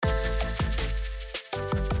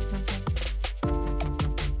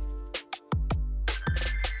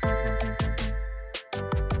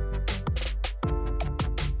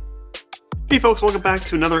Hey folks, welcome back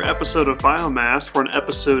to another episode of Biomass. We're on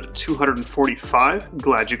episode 245.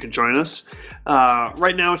 Glad you could join us.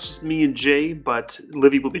 Right now it's just me and Jay, but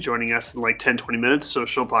Livy will be joining us in like 10-20 minutes, so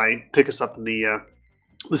she'll probably pick us up in the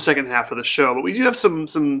second half of the show. But we do have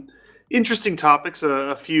some interesting topics,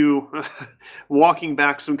 a few walking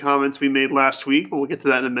back some comments we made last week, but we'll get to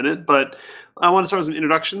that in a minute. But I want to start with some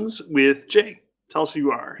introductions with Jay. Tell us who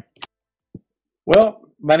you are. Well,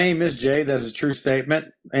 my name is Jay. That is a true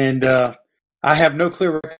statement. And I have no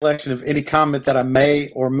clear recollection of any comment that I may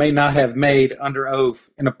or may not have made under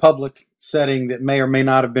oath in a public setting that may or may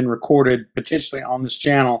not have been recorded potentially on this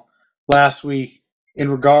channel last week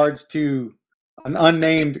in regards to an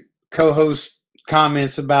unnamed co-host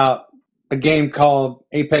comments about a game called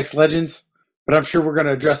Apex Legends. But I'm sure we're going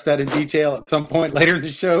to address that in detail at some point later in the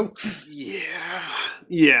show.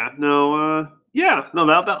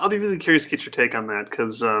 I'll be really curious to get your take on that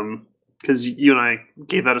because you and I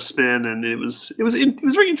gave that a spin and it was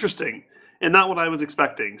very interesting and not what I was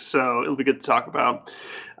expecting. So it'll be good to talk about.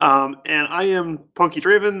 And I am Punky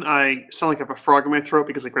Draven. I sound like I have a frog in my throat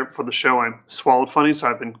because like right before the show I swallowed funny, so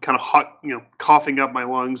I've been kind of coughing up my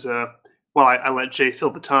lungs while I let Jay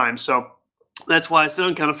fill the time. So that's why I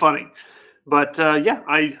sound kind of funny. But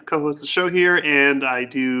I co-host the show here and I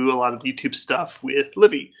do a lot of YouTube stuff with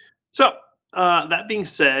Livy. So that being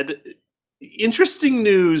said, interesting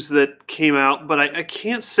news that came out, but I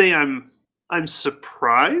can't say I'm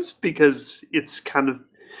surprised because it's kind of,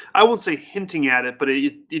 I won't say hinting at it, but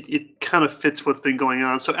it kind of fits what's been going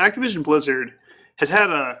on. So Activision Blizzard has had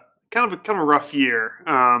a kind of a rough year.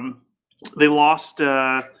 They lost.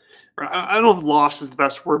 I don't know if lost is the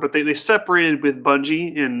best word, but they separated with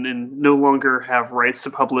Bungie and no longer have rights to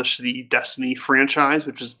publish the Destiny franchise,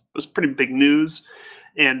 which was pretty big news.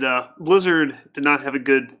 And Blizzard did not have a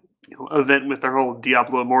good event with their whole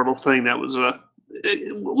Diablo Immortal thing. That was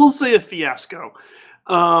we'll say a fiasco.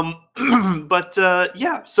 So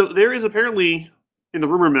there is apparently in the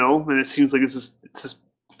rumor mill, and it seems like it's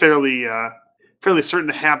fairly certain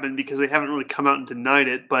to happen because they haven't really come out and denied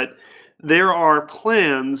it, but there are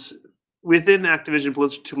plans within Activision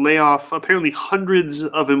Blizzard to lay off apparently hundreds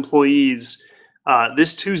of employees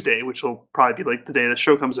this Tuesday, which will probably be like the day the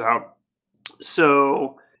show comes out.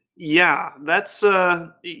 So yeah, that's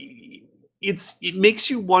it makes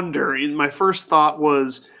you wonder. And my first thought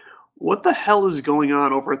was, what the hell is going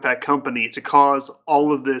on over at that company to cause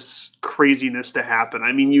all of this craziness to happen?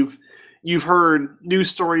 I mean, you've heard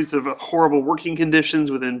news stories of horrible working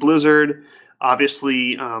conditions within Blizzard.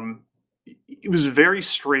 Obviously, it was very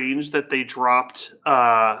strange that they dropped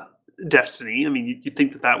Destiny. I mean, you'd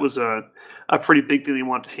think that was a pretty big thing they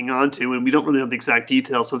wanted to hang on to, and we don't really know the exact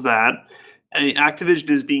details of that. Activision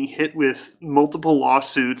is being hit with multiple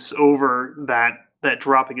lawsuits over that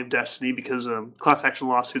dropping of Destiny because of class action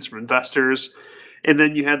lawsuits from investors. And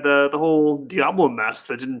then you had the whole Diablo mess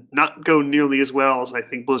that did not go nearly as well as I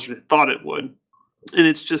think Blizzard thought it would. And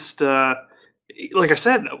it's just, like I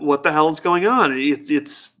said, what the hell is going on?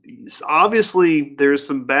 It's obviously there's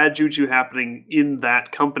some bad juju happening in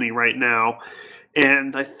that company right now.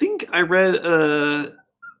 And I think I read a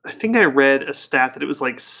stat that it was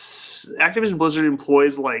like Activision Blizzard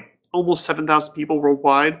employs like almost 7,000 people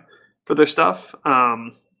worldwide for their stuff,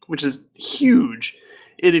 which is huge.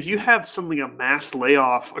 And if you have something, a mass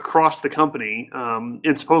layoff across the company,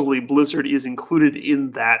 and supposedly Blizzard is included in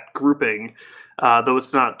that grouping, though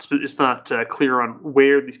it's not clear on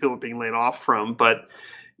where these people are being laid off from. But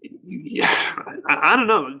yeah, I don't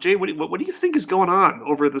know, Jay. What do you think is going on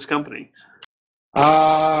over at this company?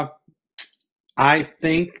 I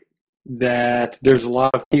think that there's a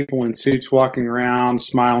lot of people in suits walking around,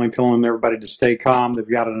 smiling, telling everybody to stay calm. They've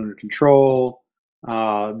got it under control.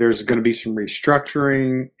 There's going to be some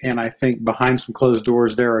restructuring. And I think behind some closed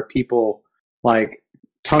doors, there are people like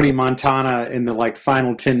Tony Montana in the like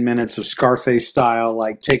final 10 minutes of Scarface style,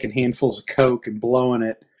 like taking handfuls of coke and blowing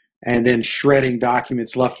it and then shredding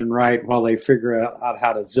documents left and right while they figure out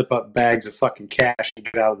how to zip up bags of fucking cash and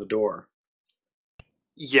get out of the door.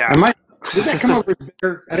 Yeah. Did that come over as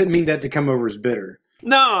bitter? I didn't mean that to come over as bitter.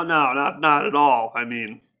 No, not at all. I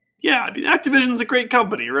mean, Activision's a great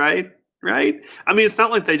company, right? Right? I mean, it's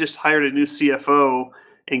not like they just hired a new CFO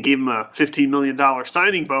and gave him a $15 million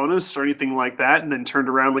signing bonus or anything like that, and then turned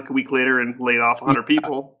around like a week later and laid off 100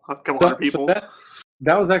 people, a couple hundred people. So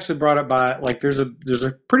that was actually brought up by like there's a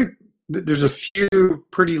few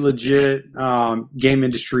pretty legit game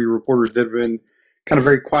industry reporters that have been kind of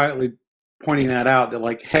very quietly pointing that out, that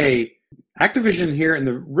like, hey, Activision here in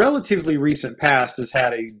the relatively recent past has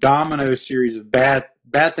had a domino series of bad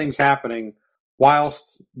things happening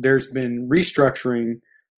whilst there's been restructuring,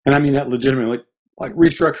 and I mean that legitimately. Like, like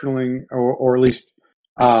restructuring or at least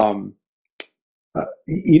some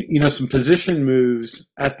position moves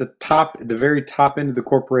at the very top end of the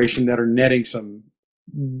corporation that are netting some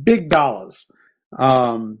big dollars.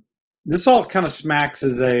 This all kind of smacks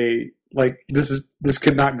as this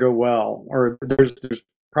could not go well, or there's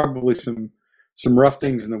probably some rough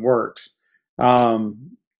things in the works.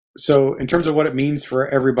 So in terms of what it means for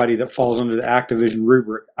everybody that falls under the Activision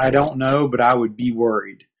rubric, I don't know, but I would be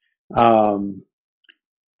worried. I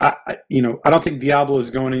don't think Diablo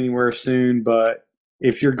is going anywhere soon, but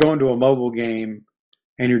if you're going to a mobile game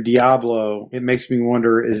and you're Diablo, it makes me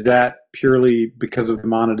wonder, is that purely because of the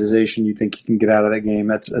monetization you think you can get out of that game?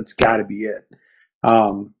 That's got to be it.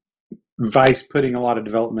 Vice putting a lot of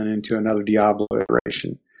development into another Diablo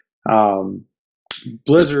iteration.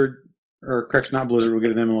 Blizzard, or correction, not Blizzard, we'll get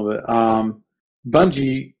to them in a little bit.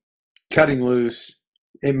 Bungie cutting loose,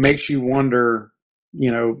 it makes you wonder,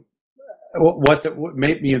 there's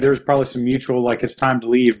probably some mutual, like it's time to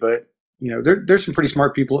leave, but there's some pretty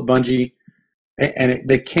smart people at Bungie, and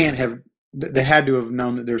they had to have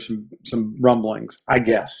known that there's some rumblings, I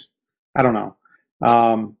guess. I don't know.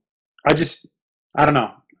 I don't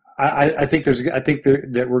know. I think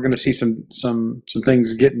that we're going to see some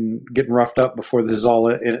things getting roughed up before this is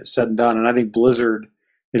all said and done, and I think Blizzard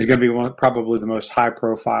is going to be probably the most high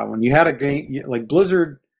profile. When you had a game like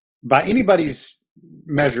Blizzard, by anybody's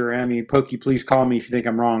measure, I mean, Pokey, please call me if you think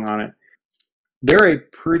I'm wrong on it, they're a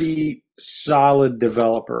pretty solid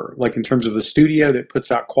developer, like in terms of a studio that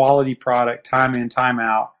puts out quality product time in, time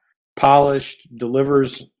out, polished,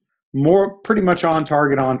 delivers more pretty much on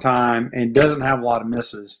target, on time, and doesn't have a lot of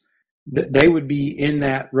misses. They would be in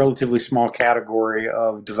that relatively small category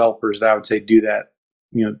of developers that I would say do that.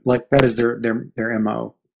 Like that is their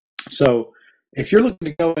MO. So if you're looking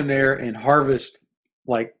to go in there and harvest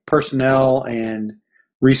like personnel and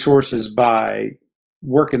resources by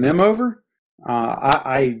working them over,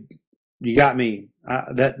 you got me.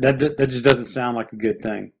 That just doesn't sound like a good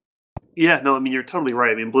thing. Yeah, no, I mean, you're totally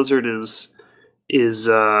right. I mean, Blizzard is as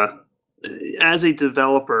a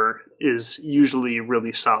developer is usually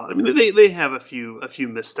really solid. I mean, they have a few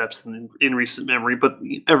missteps in recent memory, but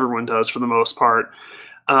everyone does for the most part.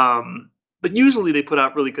 But usually they put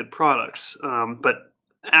out really good products. But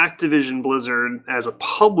Activision Blizzard as a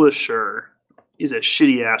publisher is a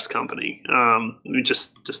shitty ass company. It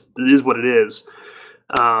just it is what it is.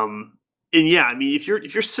 And yeah, I mean, if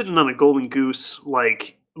you're sitting on a golden goose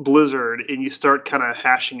like Blizzard and you start kind of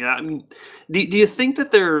hashing out, I mean, do you think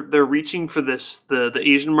that they're reaching for the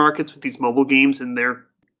Asian markets with these mobile games, and they're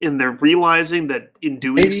realizing that in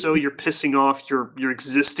doing so you're pissing off your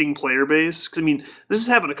existing player base? Because I mean, this has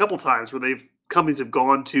happened a couple times where companies have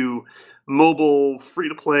gone to mobile, free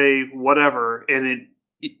to play, whatever, and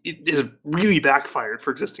it has really backfired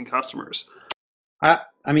for existing customers. I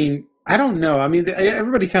mean, I don't know. I mean,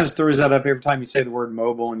 everybody kind of throws that up every time you say the word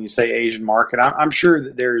mobile and you say Asian market. I'm sure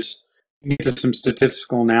that you get to some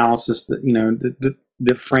statistical analysis that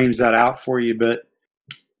that frames that out for you. But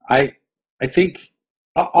I think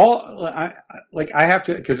I have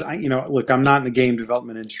to, because look, I'm not in the game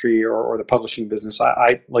development industry or the publishing business.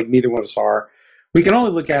 I like neither one of us are. We can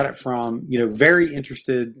only look at it from very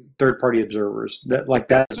interested third party observers.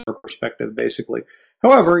 That's our perspective basically.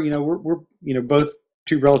 However, we're both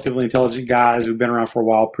two relatively intelligent guys who've been around for a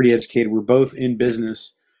while, pretty educated. We're both in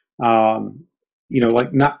business, not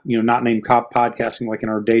named cop podcasting like in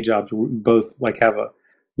our day jobs. We both have a,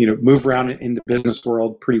 move around in the business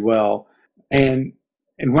world pretty well. And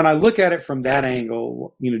when I look at it from that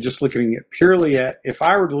angle, just looking at purely if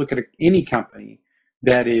I were to look at any company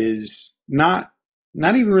that is not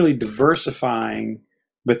even really diversifying,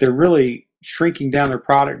 but they're really shrinking down their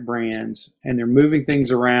product brands and they're moving things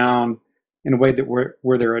around in a way that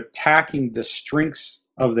where they're attacking the strengths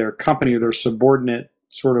of their company or their subordinate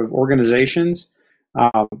sort of organizations.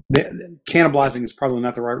 Cannibalizing is probably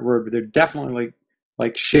not the right word, but they're definitely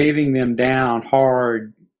like shaving them down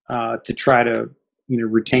hard to try to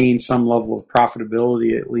retain some level of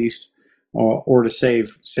profitability at least, or to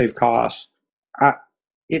save costs.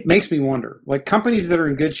 It makes me wonder. Like companies that are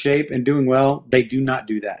in good shape and doing well, they do not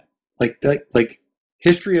do that. Like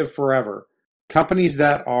history of forever. Companies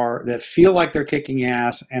that feel like they're kicking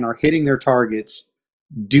ass and are hitting their targets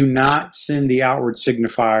do not send the outward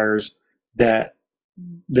signifiers that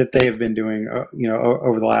they have been doing,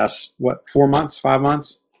 over the last 4 months, 5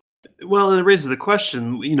 months. Well, it raises the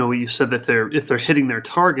question. You said that if they're hitting their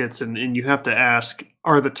targets, and you have to ask,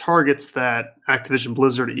 are the targets that Activision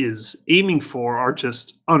Blizzard is aiming for are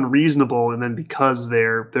just unreasonable, and then because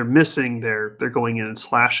they're missing, they're going in and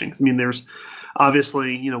slashing? I mean, there's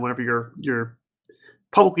obviously, whenever you're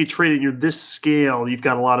publicly traded, you're this scale, you've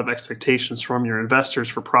got a lot of expectations from your investors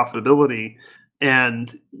for profitability.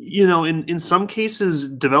 And, in some cases,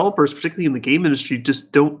 developers, particularly in the game industry,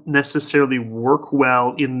 just don't necessarily work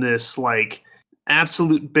well in this like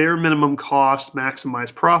absolute bare minimum cost,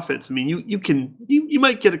 maximize profits. I mean, you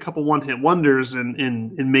might get a couple one hit wonders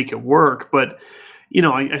and make it work, but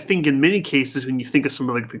I think in many cases when you think of some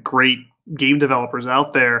of like the great game developers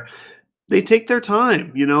out there, they take their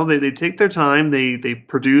time. They take their time. They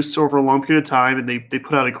produce over a long period of time, and they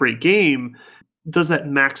put out a great game. Does that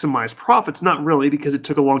maximize profits? Not really, because it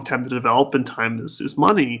took a long time to develop, and time is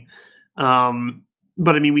money.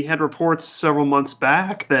 But I mean, we had reports several months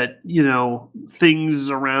back that things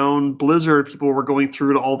around Blizzard, people were going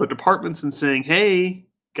through to all the departments and saying, "Hey,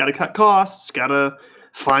 got to cut costs, got to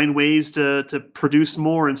find ways to produce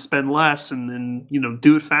more and spend less, and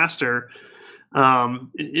do it faster." And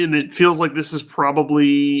it feels like this is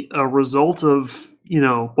probably a result of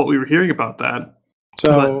what we were hearing about that.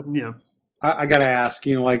 So, I got to ask,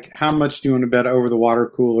 like, how much do you want to bet over the water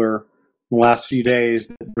cooler in the last few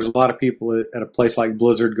days? There's a lot of people at a place like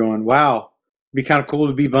Blizzard going, "Wow, it'd be kind of cool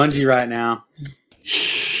to be Bungie right now."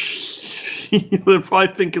 They're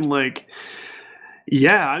probably thinking like,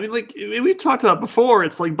 yeah, I mean, like we've talked about before,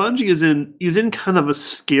 it's like Bungie is in kind of a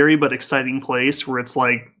scary but exciting place where it's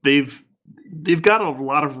like they've got a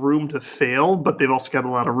lot of room to fail, but they've also got a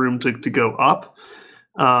lot of room to go up.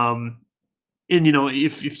 And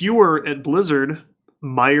if you were at Blizzard,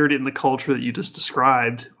 mired in the culture that you just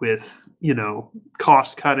described with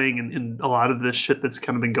cost cutting and a lot of this shit that's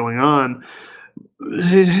kind of been going on,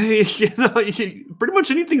 pretty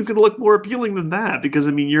much anything's going to look more appealing than that, because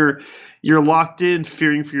I mean you're locked in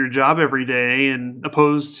fearing for your job every day, and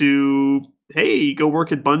opposed to, hey, go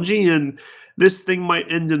work at Bungie and this thing might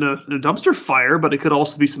end in a dumpster fire, but it could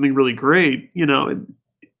also be something really great.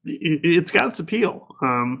 It's got its appeal.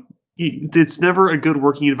 It's never a good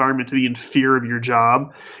working environment to be in fear of your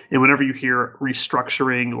job. And whenever you hear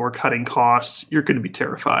restructuring or cutting costs, you're going to be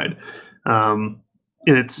terrified. And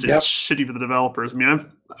it's shitty for the developers. I mean,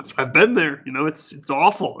 I've been there. It's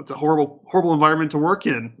awful. It's a horrible environment to work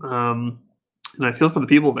in. And I feel for the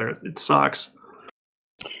people there. It sucks.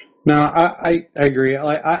 No, I agree.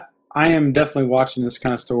 I am definitely watching this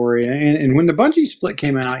kind of story. And when the Bungie split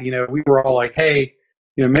came out, we were all like, hey,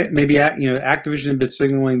 maybe Activision had been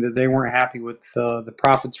signaling that they weren't happy with the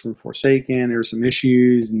profits from Forsaken. There were some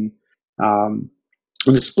issues, and when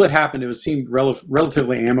the split happened, it seemed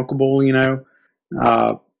relatively amicable,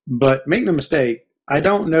 but make no mistake, I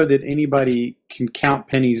don't know that anybody can count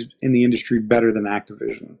pennies in the industry better than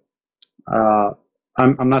Activision.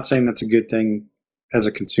 I'm not saying that's a good thing as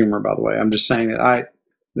a consumer, by the way. I'm just saying that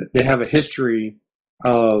they have a history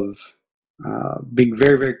of being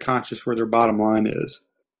very, very conscious where their bottom line is.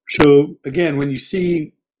 So again, when you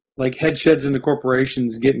see like head sheds in the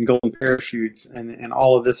corporations getting golden parachutes and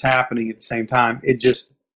all of this happening at the same time, it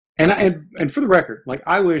just and for the record, like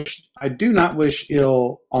I do not wish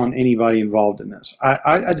ill on anybody involved in this.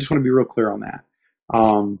 I just want to be real clear on that.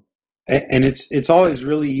 And it's always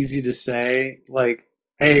really easy to say like,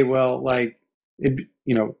 hey, well, like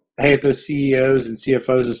hey, if those CEOs and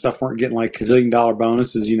CFOs and stuff weren't getting like $1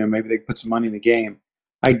 bonuses, maybe they could put some money in the game.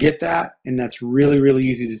 I get that, and that's really, really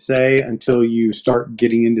easy to say until you start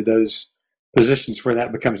getting into those positions where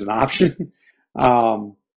that becomes an option.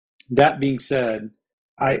 That being said,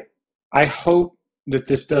 I hope that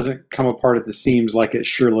this doesn't come apart at the seams like it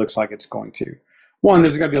sure looks like it's going to. One,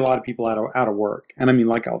 there's going to be a lot of people out of work, and I mean,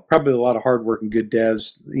 like probably a lot of hardworking good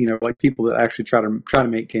devs, like people that actually try to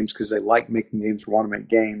make games because they like making games or want to make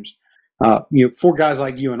games. For guys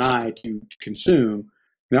like you and I to consume,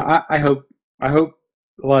 I hope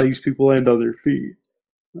a lot of these people land on their feet.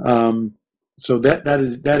 So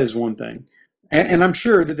that is one thing, and I'm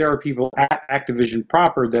sure that there are people at Activision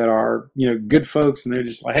proper that are good folks, and they're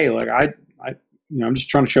just like, hey, like I'm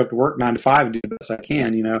just trying to show up to work 9 to 5 and do the best I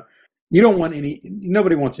can. You don't want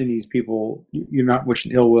nobody wants any of these people. You're not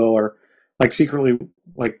wishing ill will or like secretly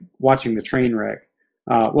like watching the train wreck.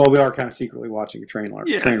 Well, we are kind of secretly watching a train wreck.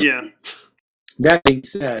 Yeah. That being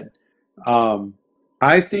said,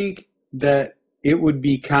 I think that it would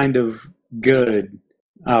be kind of good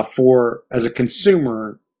for as a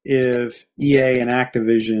consumer if EA and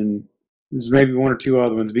Activision, there's maybe one or two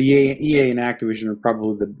other ones, but EA and Activision are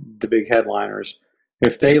probably the big headliners.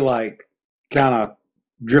 If they like kind of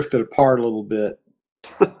drifted apart a little bit,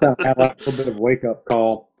 had like a little bit of wake up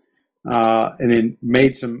call, and then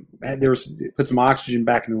put some oxygen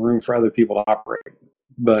back in the room for other people to operate.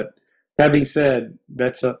 But that being said,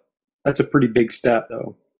 that's a pretty big step,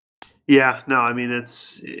 though. Yeah, no, I mean like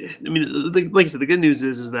I said, the good news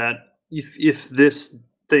is that if this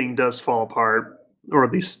thing does fall apart, or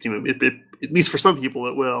at least at least for some people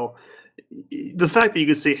it will. The fact that you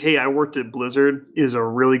could say, "Hey, I worked at Blizzard," is a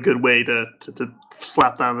really good way to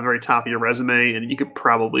slap that on the very top of your resume, and you could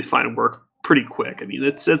probably find work pretty quick. I mean,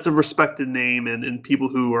 it's a respected name, and people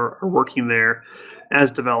who are working there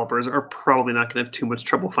as developers are probably not going to have too much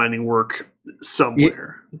trouble finding work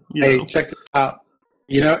somewhere. Hey, check this out.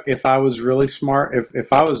 If I was really smart,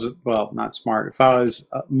 if I was, well, not smart, if I was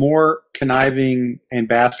more conniving and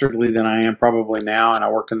bastardly than I am probably now, and I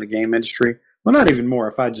worked in the game industry, well, not even more,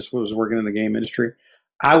 if I just was working in the game industry,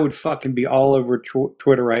 I would fucking be all over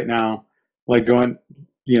Twitter right now, like going,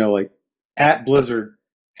 like at Blizzard,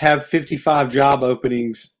 have 55 job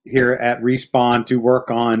openings here at Respawn to work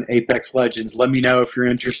on Apex Legends. Let me know if you're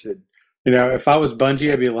interested. If I was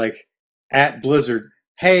Bungie, I'd be like, at Blizzard,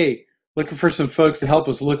 hey, looking for some folks to help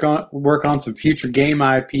us work on some future game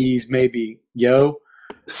IPs, maybe, yo.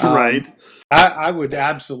 Right. I would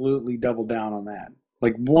absolutely double down on that,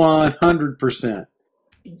 like 100%.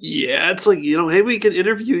 Yeah, it's like, hey, we can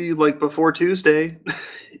interview you like before Tuesday,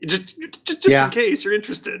 just in case you're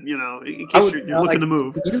interested. In case you're looking to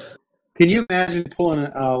move. Can you imagine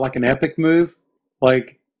pulling like an epic move?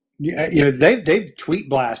 Like, they tweet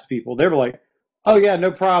blast people. They were like, "Oh yeah,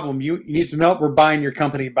 no problem. You need some help? We're buying your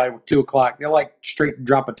company by 2:00." They'll like straight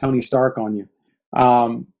drop a Tony Stark on you.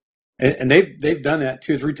 And they've done that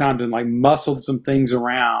 2 or 3 times and like muscled some things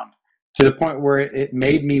around to the point where it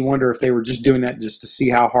made me wonder if they were just doing that just to see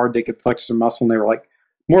how hard they could flex their muscle. And they were like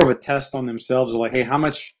more of a test on themselves. They're like, hey, how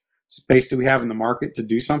much space do we have in the market to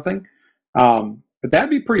do something? But that'd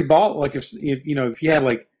be pretty ball. Like if you had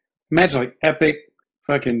like, imagine like Epic,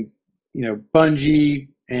 fucking, Bungie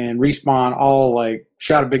and Respawn all like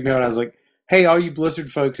shot a big note. I was like, hey, all you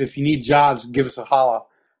Blizzard folks, if you need jobs, give us a holla.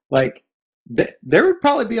 Like there would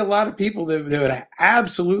probably be a lot of people that would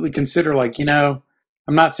absolutely consider like,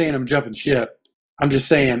 I'm not saying I'm jumping ship. I'm just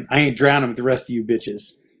saying I ain't drowning with the rest of you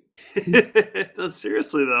bitches.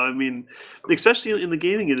 Seriously, though, I mean, especially in the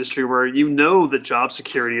gaming industry where that job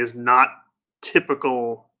security is not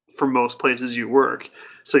typical for most places you work.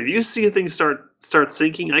 So if you see things start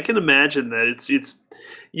sinking, I can imagine that it's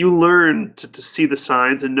you learn to see the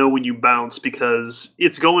signs and know when you bounce because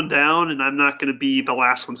it's going down, and I'm not going to be the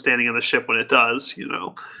last one standing on the ship when it does.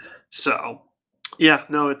 So. Yeah,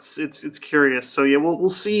 no, it's curious. So yeah, we'll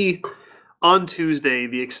see on Tuesday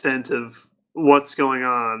the extent of what's going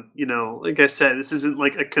on. Like I said, this isn't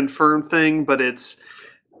like a confirmed thing, but it's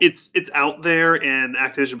out there, and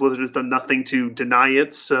Activision Blizzard has done nothing to deny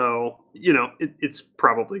it. So it's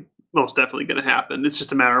probably most definitely going to happen. It's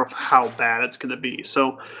just a matter of how bad it's going to be.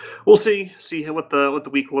 So we'll see what the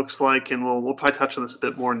week looks like, and we'll probably touch on this a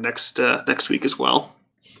bit more next week as well.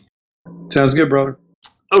 Sounds good, brother.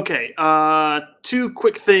 Okay, 2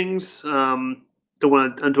 quick things. Don't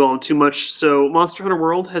want to dwell on too much. So, Monster Hunter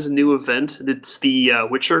World has a new event. It's the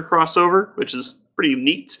Witcher crossover, which is pretty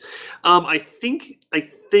neat. I think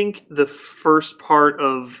the first part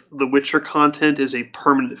of the Witcher content is a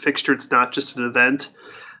permanent fixture. It's not just an event.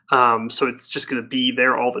 So it's just going to be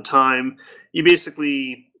there all the time. You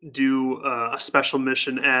basically do a special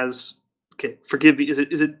mission as. Okay, forgive me. Is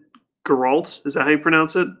it Geralt? Is that how you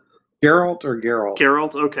pronounce it? Geralt or Geralt?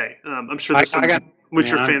 Geralt. Okay. I'm sure there's some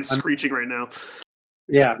Witcher fans screeching right now.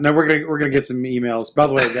 Yeah. No, we're gonna get some emails. By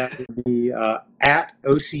the way, that would be at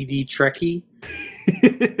OCD Trekkie.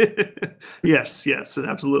 Yes,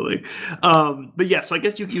 absolutely. But yeah, so I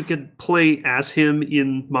guess you could play as him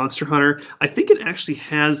in Monster Hunter. I think it actually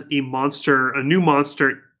has a new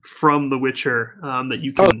monster from The Witcher that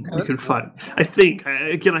you can fight. I think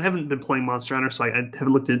I haven't been playing Monster Hunter, so I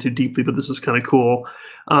haven't looked into it deeply, but this is kind of cool.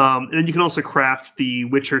 And then you can also craft the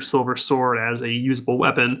Witcher Silver Sword as a usable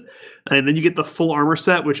weapon, and then you get the full armor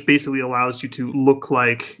set, which basically allows you to look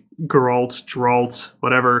like Geralt,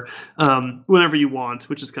 whatever, whenever you want,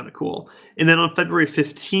 which is kind of cool. And then on February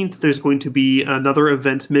 15th, there's going to be another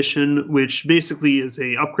event mission, which basically is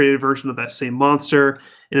a upgraded version of that same monster,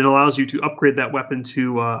 and it allows you to upgrade that weapon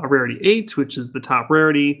to a rarity 8, which is the top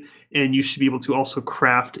rarity, and you should be able to also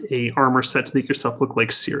craft a armor set to make yourself look like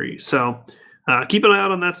Ciri. So keep an eye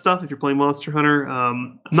out on that stuff if you're playing Monster Hunter.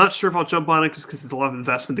 I'm not sure if I'll jump on it because it's a lot of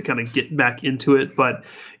investment to kind of get back into it, but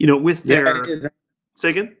with their...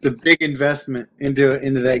 Say again? It's a big investment into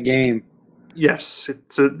that game. Yes,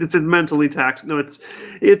 it's a mentally taxing. No,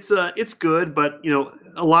 it's good, but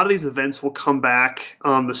a lot of these events will come back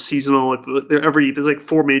on the seasonal. There's like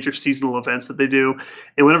 4 major seasonal events that they do,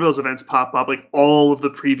 and whenever those events pop up, like all of the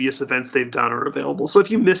previous events they've done are available. So if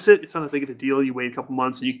you miss it, it's not that big of a deal. You wait a couple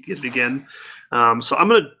months and you can get it again. So I'm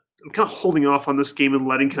kind of holding off on this game and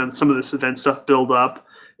letting kind of some of this event stuff build up.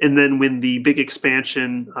 And then when the big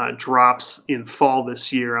expansion drops in fall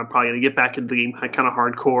this year, I'm probably going to get back into the game kind of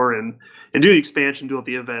hardcore and do the expansion, do all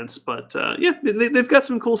the events. But yeah, they've got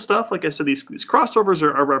some cool stuff. Like I said, these crossovers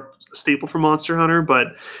are a staple for Monster Hunter,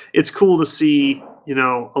 but it's cool to see, you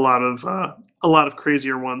know, a lot of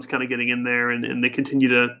crazier ones kind of getting in there, and they continue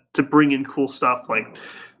to bring in cool stuff like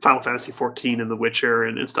Final Fantasy 14 and The Witcher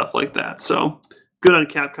and stuff like that. So good on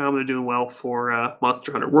Capcom. They're doing well for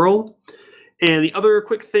Monster Hunter World. And the other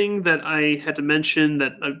quick thing that I had to mention,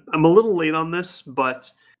 that I'm a little late on this,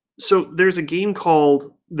 but so there's a game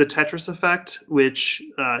called The Tetris Effect, which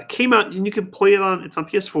came out, and you can play it on. It's on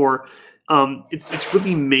PS4. It's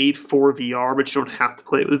really made for VR, but you don't have to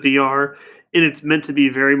play it with VR. And it's meant to be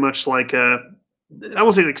very much like I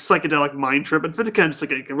won't say like psychedelic mind trip. It's meant to kind of just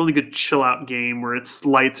like a really good chill out game where it's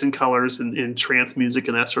lights and colors and trance music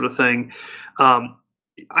and that sort of thing.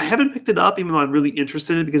 I haven't picked it up, even though I'm really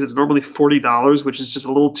interested in it, because it's normally $40, which is just a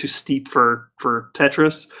little too steep for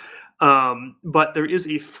Tetris. But there is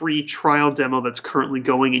a free trial demo that's currently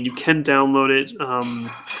going, and you can download it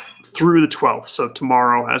through the 12th. So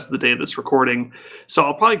tomorrow, as the day of this recording. So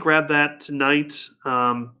I'll probably grab that tonight,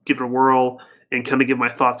 give it a whirl, and kind of give my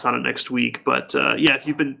thoughts on it next week. But yeah, if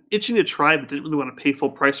you've been itching to try but didn't really want to pay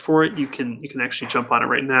full price for it, you can actually jump on it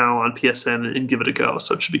right now on PSN and give it a go.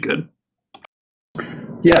 So it should be good.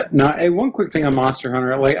 Yeah, no. Hey, one quick thing on Monster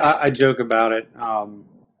Hunter, like I joke about it,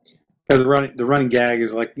 because the running gag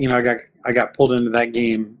is like, you know, I got pulled into that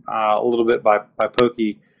game a little bit by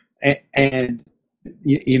Pokey, and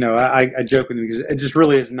you know, I joke with him because it just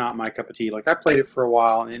really is not my cup of tea. Like, I played it for a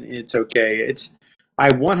while and it's okay.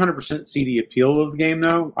 I 100% see the appeal of the game,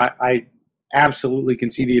 though. I absolutely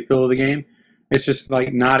can see the appeal of the game. It's just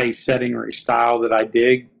like not a setting or a style that I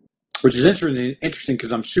dig, which is interesting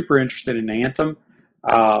because I'm super interested in Anthem.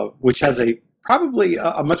 Which has probably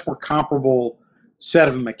a much more comparable set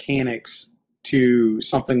of mechanics to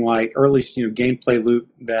something like, or at least, you know, gameplay loop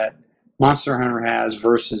that Monster Hunter has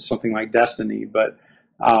versus something like Destiny. But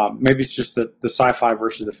maybe it's just the sci-fi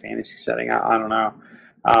versus the fantasy setting. I don't know.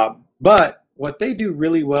 But what they do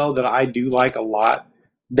really well that I do like a lot,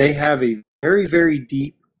 they have a very, very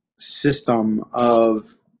deep system of,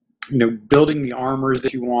 you know, building the armors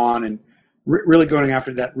that you want and really going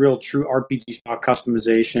after that real true RPG style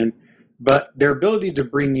customization, but their ability to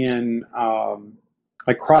bring in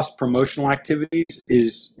like cross promotional activities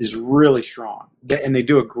is really strong, and they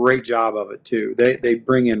do a great job of it too. They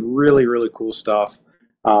bring in really, really cool stuff.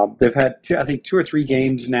 They've had I think 2 or 3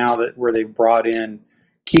 games now where they've brought in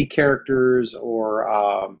key characters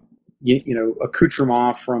or you know,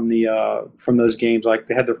 accoutrement from those games. Like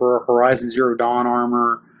they had the Horizon Zero Dawn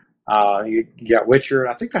armor. You got Witcher.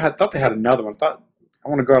 I think thought they had another one. I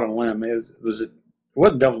want to go out on a limb. It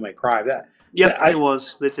wasn't Devil May Cry. It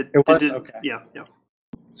was. It was? Okay. Yeah.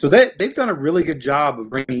 So they've done a really good job of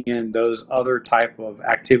bringing in those other type of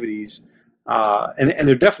activities, and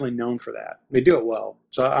they're definitely known for that. They do it well.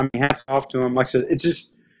 So I mean, hats off to them. Like I said, it's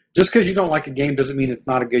just because you don't like a game doesn't mean it's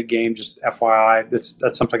not a good game. Just FYI,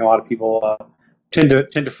 that's something a lot of people tend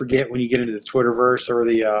to forget when you get into the Twitterverse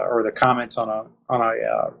or the comments on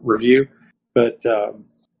a review. But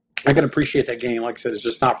I can appreciate that game. Like I said, it's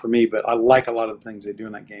just not for me, but I like a lot of the things they do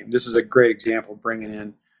in that game. This is a great example of bringing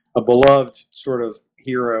in a beloved sort of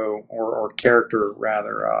hero or character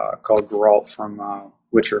rather called Geralt from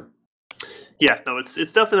Witcher. Yeah, no, it's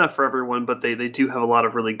definitely not for everyone, but they do have a lot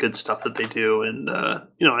of really good stuff that they do, and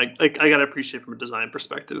you know, I gotta appreciate from a design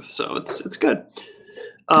perspective. So it's good.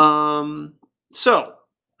 So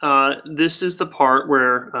this is the part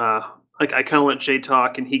where like I kind of let Jay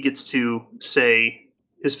talk, and he gets to say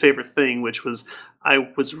his favorite thing, which was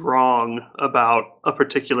I was wrong about a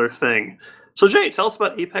particular thing. So Jay, tell us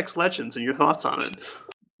about Apex Legends and your thoughts on it.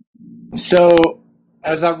 So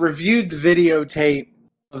as I reviewed the videotape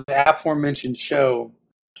of the aforementioned show,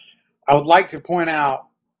 I would like to point out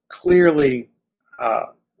clearly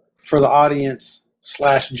for the audience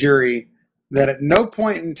 / jury that at no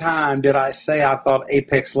point in time did I say I thought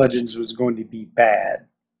Apex Legends was going to be bad.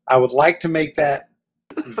 I would like to make that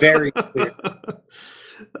very clear.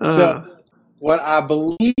 So what I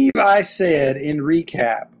believe I said in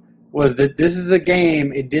recap was that this is a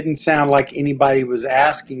game it didn't sound like anybody was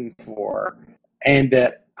asking for, and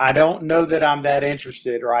that I don't know that I'm that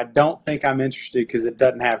interested, or I don't think I'm interested because it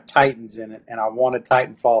doesn't have Titans in it, and I wanted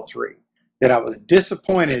Titanfall 3. That I was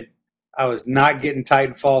disappointed I was not getting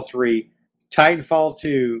Titanfall 3. Titanfall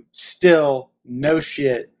 2, still no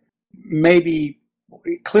shit. Maybe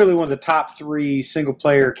clearly one of the top 3 single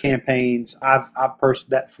player campaigns I've personally,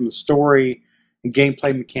 that from the story and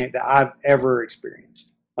gameplay mechanic that I've ever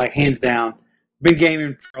experienced. Like hands down, been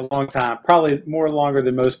gaming for a long time, probably more longer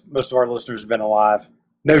than most of our listeners have been alive.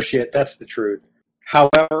 No shit, that's the truth.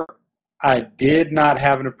 However, I did not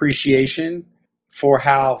have an appreciation for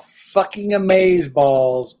how fucking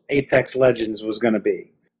amazeballs Apex Legends was going to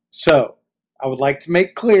be. So, I would like to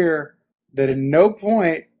make clear that in no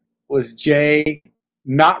point was Jay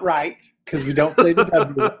not right, because we don't say the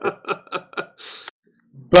W.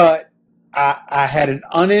 But I had an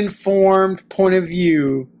uninformed point of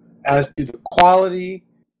view as to the quality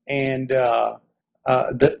and the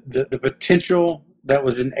potential that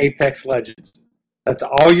was in Apex Legends. That's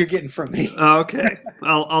all you're getting from me. Okay,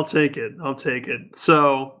 I'll take it. I'll take it.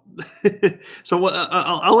 So,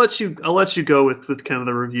 I'll let you go with kind of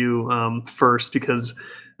the review first, because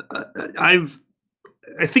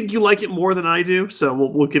I think you like it more than I do. So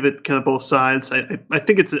we'll give it kind of both sides. I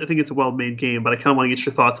think it's a well made game, but I kind of want to get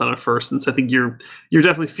your thoughts on it first, since I think you're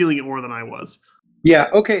definitely feeling it more than I was. Yeah.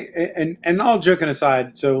 Okay. And all joking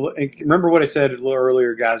aside, so remember what I said a little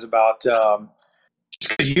earlier, guys, about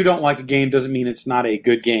just because you don't like a game doesn't mean it's not a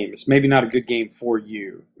good game. It's maybe not a good game for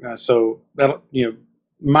you. So that your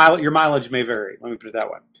mileage may vary. Let me put it that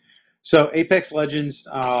way. So Apex Legends,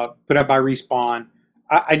 put out by Respawn.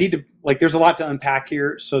 I need to there's a lot to unpack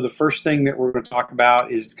here. So the first thing that we're going to talk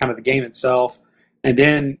about is kind of the game itself, and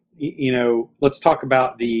then let's talk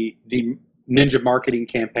about the Ninja marketing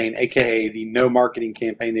campaign, aka the no marketing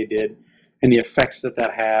campaign they did, and the effects that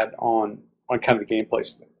had on kind of the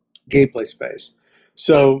gameplay space.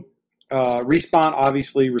 So Respawn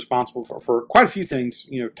obviously responsible for quite a few things.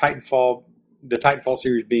 Titanfall, the Titanfall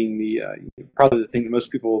series being the probably the thing that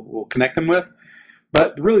most people will connect them with.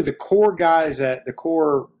 But really, the core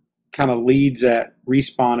kind of leads at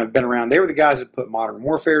Respawn have been around. They were the guys that put Modern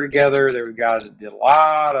Warfare together. They were the guys that did a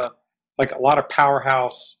lot of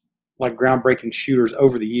powerhouse, groundbreaking shooters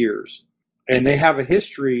over the years. And they have a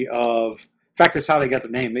history of, in fact, that's how they got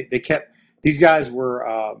their name. These guys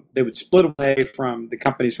were, they would split away from the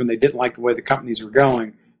companies when they didn't like the way the companies were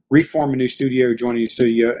going, reform a new studio, join a new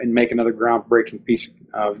studio, and make another groundbreaking piece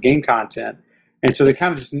of game content. And so they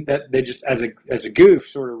kind of just as a goof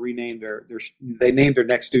sort of renamed they named their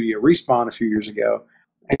next studio Respawn a few years ago,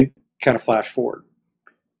 and kind of flash forward.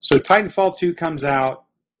 So Titanfall 2 comes out,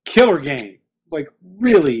 killer game,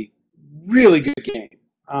 really, really good game.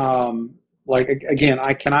 Again,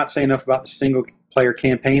 I cannot say enough about the single player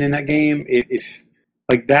campaign in that game. If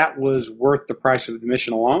that was worth the price of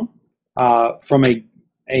admission alone. From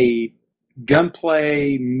a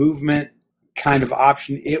gunplay movement kind of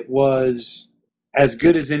option, it was as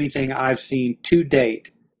good as anything I've seen to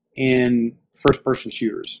date in first-person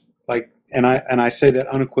shooters. And I say that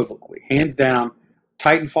unequivocally, hands down.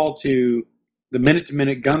 Titanfall 2, the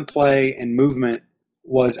minute-to-minute gunplay and movement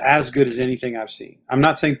was as good as anything I've seen. I'm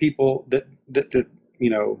not saying people that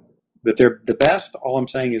they're the best. All I'm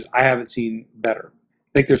saying is I haven't seen better.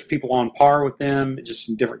 I think there's people on par with them, just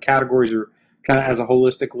in different categories or kind of as a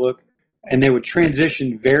holistic look, and they would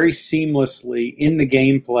transition very seamlessly in the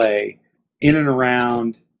gameplay, in and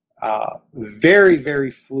around very, very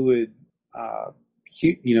fluid,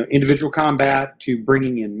 individual combat to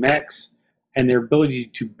bringing in mechs, and their ability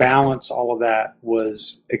to balance all of that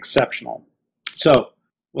was exceptional. So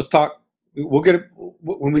let's talk.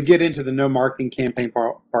 When we get into the no marketing campaign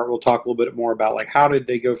part, we'll talk a little bit more about how did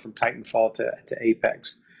they go from Titanfall to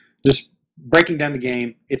Apex. Just breaking down the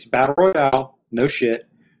game, it's battle royale, no shit.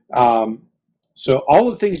 So all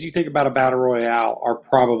the things you think about a battle royale are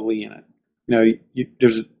probably in it.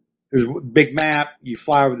 There's a big map. You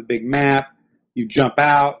fly over the big map. You jump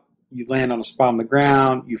out. You land on a spot on the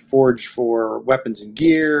ground. You forage for weapons and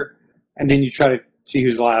gear, and then you try to see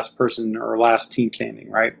who's the last person or last team standing.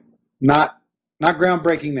 Right? Not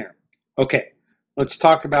groundbreaking there. Okay, let's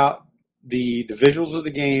talk about the visuals of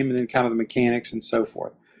the game and then kind of the mechanics and so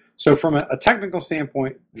forth. So from a technical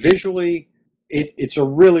standpoint, visually, it's a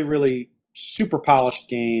really, really super polished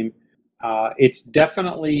game. It's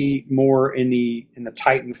definitely more in the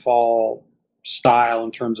Titanfall style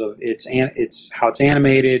in terms of it's how it's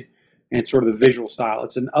animated and sort of the visual style.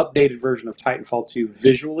 It's an updated version of Titanfall 2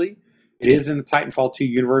 visually. It is in the Titanfall 2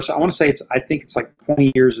 universe. I want to say I think it's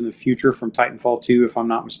 20 years in the future from Titanfall 2, if I'm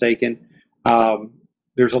not mistaken.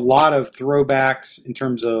 There's a lot of throwbacks in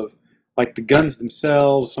terms of the guns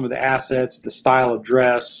themselves, some of the assets, the style of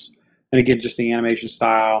dress, and again, just the animation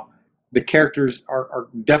style. The characters are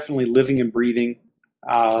definitely living and breathing.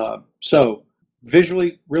 So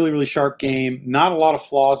visually, really, really sharp game. Not a lot of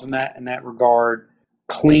flaws in that regard.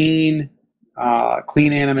 Clean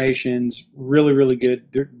animations. Really, really good.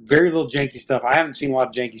 There's very little janky stuff. I haven't seen a lot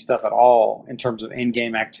of janky stuff at all in terms of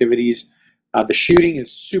in-game activities. The shooting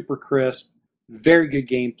is super crisp. Very good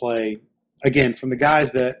gameplay. again, from the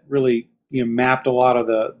guys that really mapped a lot of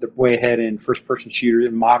the way ahead in first-person shooters,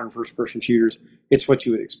 in modern first-person shooters, it's what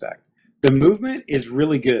you would expect. The movement is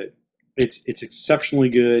really good. It's exceptionally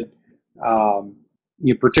good,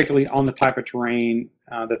 particularly on the type of terrain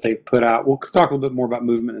that they've put out. We'll talk a little bit more about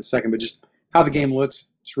movement in a second, but just how the game looks,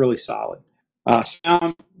 it's really solid.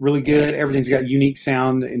 Sound, really good. Everything's got unique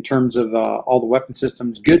sound in terms of all the weapon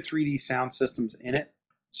systems, good 3D sound systems in it.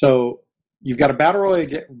 So you've got a battle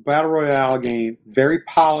royale game, very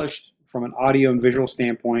polished from an audio and visual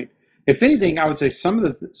standpoint. If anything, I would say some of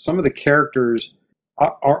the characters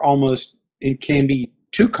are almost, it can be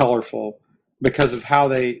too colorful because of how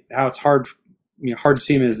it's hard to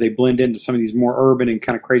see them as they blend into some of these more urban and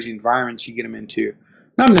kind of crazy environments you get them into.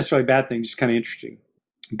 Not necessarily a bad thing, just kind of interesting.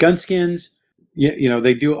 Gun skins,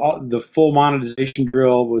 they do all the full monetization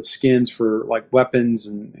drill with skins for like weapons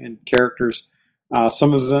and characters.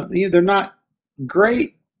 Some of them, they're not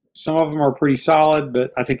great. Some of them are pretty solid,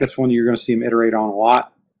 but I think that's one you're going to see them iterate on a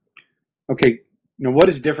lot. Okay, what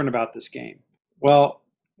is different about this game? Well,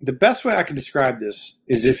 the best way I can describe this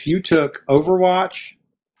is if you took Overwatch,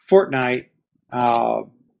 Fortnite,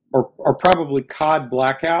 or probably COD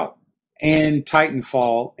Blackout and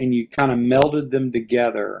Titanfall, and you kind of melded them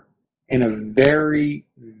together in a very,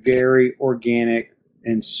 very organic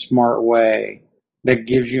and smart way that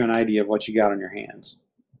gives you an idea of what you got on your hands.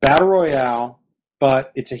 Battle Royale,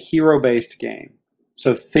 but it's a hero-based game.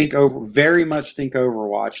 So very much think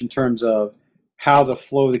Overwatch in terms of how the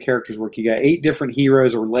flow of the characters work. You got 8 different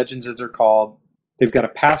heroes, or legends as they're called. They've got a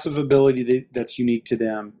passive ability that's unique to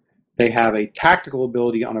them. They have a tactical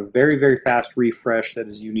ability on a very, very fast refresh that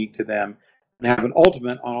is unique to them. And they have an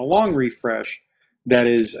ultimate on a long refresh that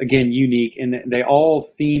is, again, unique. And they all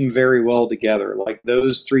theme very well together. Like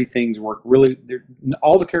those 3 things work really.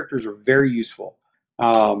 All the characters are very useful.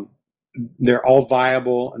 They're all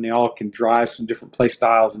viable, and they all can drive some different play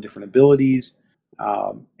styles and different abilities.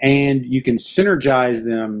 And you can synergize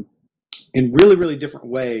them in really, really different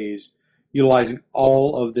ways, utilizing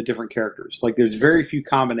all of the different characters. Like there's very few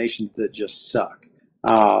combinations that just suck.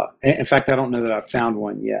 In fact, I don't know that I've found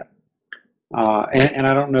one yet. And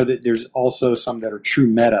I don't know that there's also some that are true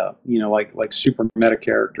meta, like super meta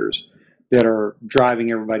characters that are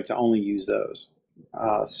driving everybody to only use those.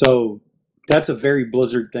 So that's a very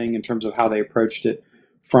Blizzard thing in terms of how they approached it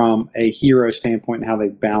from a hero standpoint and how they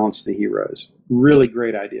balanced the heroes. Really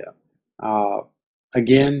great idea.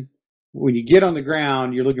 Again, when you get on the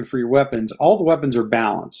ground, you're looking for your weapons. All the weapons are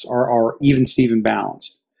balanced, are even-steven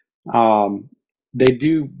balanced. They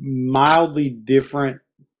do mildly different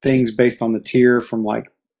things based on the tier from white,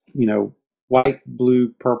 blue,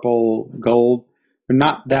 purple, gold. They're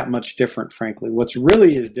not that much different, frankly. What's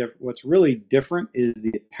really different is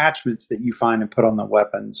the attachments that you find and put on the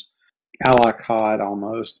weapons, a la COD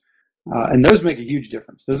almost. And those make a huge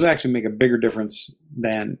difference. Those actually make a bigger difference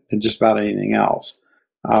than just about anything else.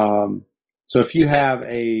 So if you have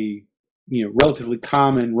a relatively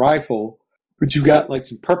common rifle, but you've got like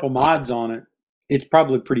some purple mods on it, it's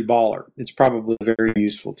probably pretty baller. It's probably very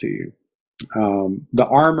useful to you. The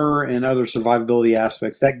armor and other survivability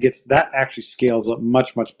aspects that actually scales up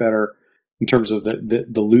much, much better in terms of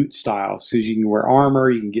the loot style. So you can wear armor,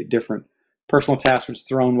 you can get different personal attachments,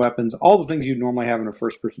 thrown weapons, all the things you'd normally have in a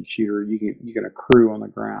first-person shooter. You can accrue on the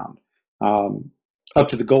ground up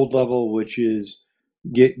to the gold level, which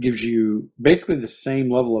gives you basically the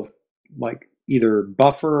same level of like either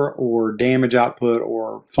buffer or damage output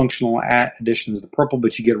or functional additions to the purple,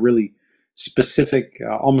 but you get really specific,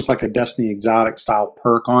 almost like a Destiny exotic style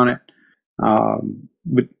perk on it.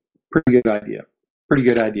 But pretty good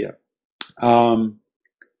idea.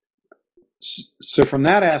 So from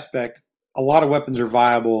that aspect, a lot of weapons are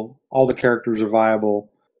viable. All the characters are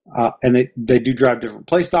viable. And they do drive different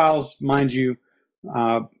play styles, mind you,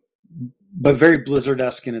 but very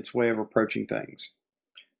Blizzard-esque in its way of approaching things.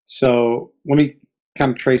 So let me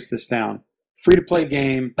kind of trace this down. Free-to-play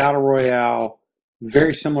game, Battle Royale,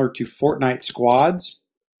 very similar to Fortnite Squads,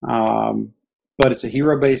 but it's a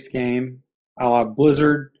hero-based game, a la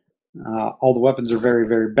Blizzard. All the weapons are very,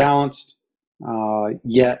 very balanced,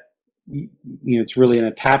 yet it's really an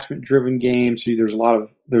attachment-driven game. So there's a lot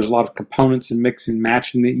of components and mix and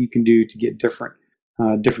matching that you can do to get different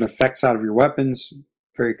effects out of your weapons.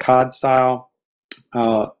 Very COD style.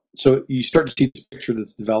 So you start to see the picture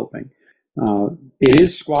that's developing. It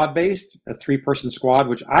is squad-based, a 3-person squad,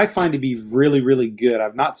 which I find to be really, really good.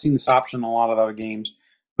 I've not seen this option in a lot of other games,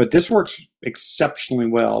 but this works exceptionally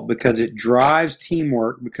well because it drives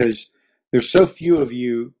teamwork. Because there's so few of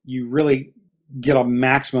you, you really get a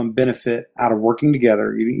maximum benefit out of working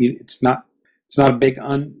together. It's not a big,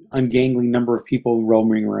 ungangly number of people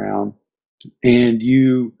roaming around. and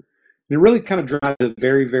it really kind of drives a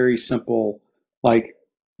very, very simple, like,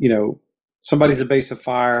 somebody's a base of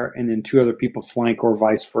fire and then two other people flank or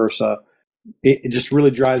vice versa. It just really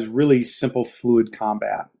drives really simple, fluid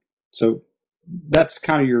combat. So that's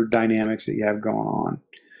kind of your dynamics that you have going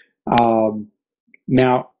on.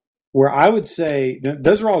 Now, where I would say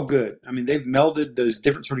those are all good. I mean, they've melded those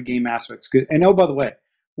different sort of game aspects. Good. And oh, by the way,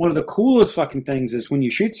 one of the coolest fucking things is when you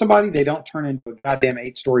shoot somebody, they don't turn into a goddamn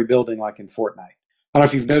 8-story building like in Fortnite. I don't know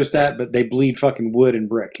if you've noticed that, but they bleed fucking wood and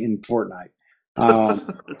brick in Fortnite.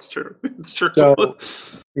 It's true. It's true. So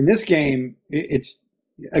in this game, it's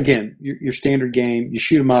again your standard game. You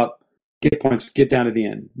shoot them up, get points, get down to the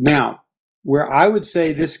end. Now, where I would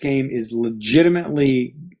say this game is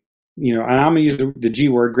legitimately, and I'm going to use the G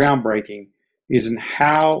word, groundbreaking, is in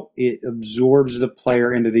how it absorbs the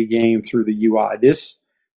player into the game through the UI.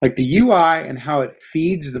 The UI and how it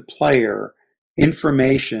feeds the player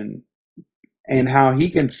information and how he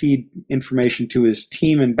can feed information to his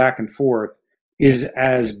team and back and forth is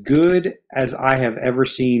as good as I have ever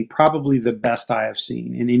seen, probably the best I have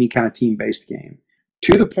seen in any kind of team-based game.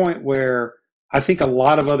 To the point where I think a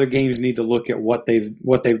lot of other games need to look at what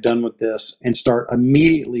they've done with this and start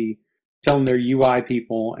immediately telling their UI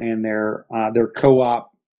people and their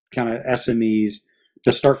co-op kind of SMEs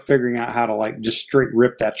to start figuring out how to just straight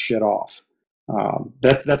rip that shit off.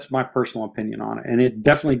 That's my personal opinion on it, and it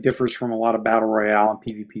definitely differs from a lot of battle royale and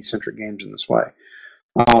PvP centric games in this way.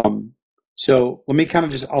 So let me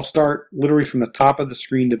I'll start literally from the top of the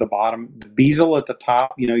screen to the bottom. The bezel at the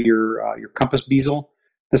top, your compass bezel.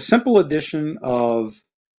 The simple addition of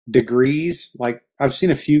degrees, like I've seen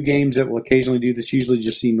a few games that will occasionally do this, usually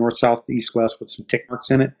just see north, south, east, west with some tick marks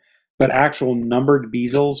in it, but actual numbered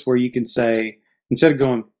bezels where you can say, instead of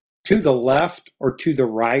going to the left or to the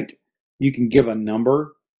right, you can give a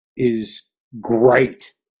number is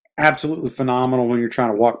great. Absolutely phenomenal when you're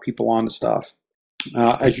trying to walk people onto stuff.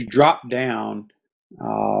 As you drop down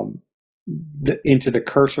into the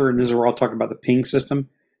cursor, and this is where I'll talk about the ping system,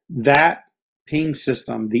 that ping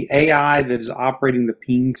system, the AI that is operating the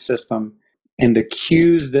ping system and the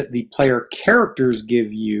cues that the player characters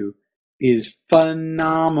give you is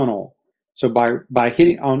phenomenal. So by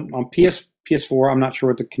hitting on PS4, I'm not sure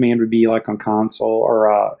what the command would be like on console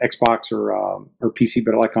or Xbox or PC,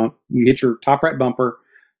 but you hit your top right bumper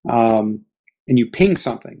and you ping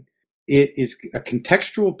something. It is a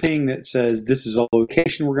contextual ping that says this is a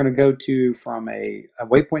location we're going to go to from a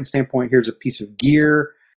waypoint standpoint. Here's a piece of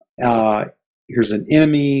gear. Here's an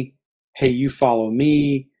enemy. Hey, you follow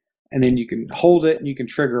me. And then you can hold it and you can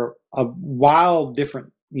trigger a wild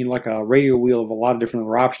different, like a radio wheel of a lot of different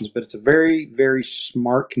other options, but it's a very, very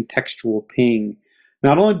smart contextual ping.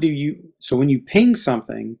 Not only so when you ping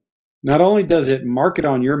something, not only does it mark it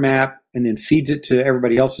on your map and then feeds it to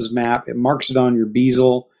everybody else's map, it marks it on your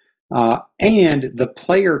bezel. And the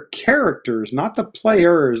player characters, not the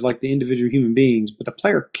players like the individual human beings, but the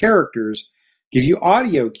player characters give you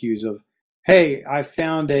audio cues of, hey, I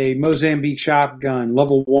found a Mozambique shotgun,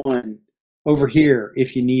 level 1, over here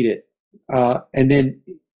if you need it. And then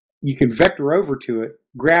you can vector over to it,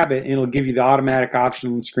 grab it, and it'll give you the automatic option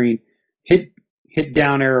on the screen. Hit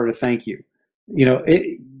down arrow to thank you.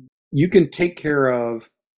 You can take care of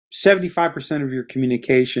 75% of your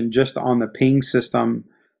communication just on the ping system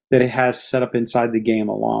that it has set up inside the game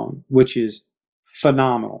alone, which is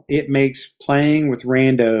phenomenal. It makes playing with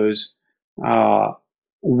randos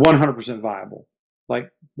 100% viable.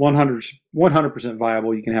 Like 100%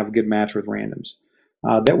 viable, you can have a good match with randoms.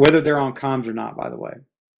 That whether they're on comms or not, by the way.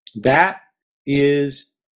 That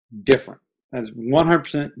is different. That's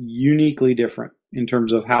 100% uniquely different in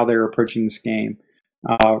terms of how they're approaching this game.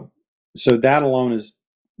 So that alone is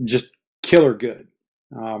just killer good.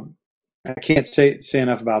 I can't say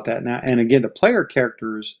enough about that now. And again, the player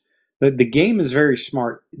characters, the game is very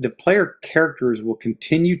smart. The player characters will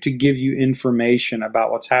continue to give you information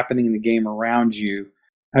about what's happening in the game around you.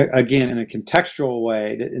 Again, in a contextual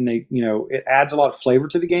way, and it adds a lot of flavor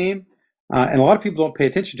to the game. And a lot of people don't pay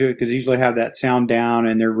attention to it because they usually have that sound down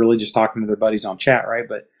and they're really just talking to their buddies on chat, right?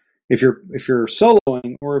 But if you're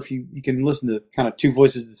soloing, or if you can listen to kind of two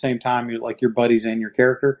voices at the same time, you're like your buddies and your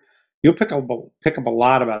character, you'll pick up a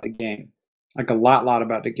lot about the game, like a lot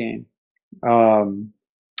about the game.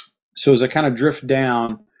 So as I kind of drift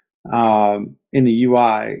down in the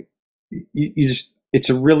UI, it's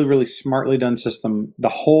a really, really smartly done system. The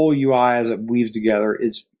whole UI as it weaves together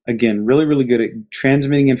is, again, really, really good at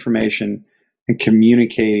transmitting information and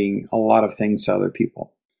communicating a lot of things to other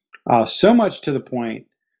people. So much to the point.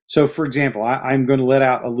 So, for example, I'm going to let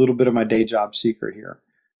out a little bit of my day job secret here.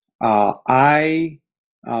 I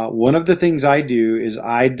One of the things I do is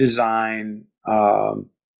I design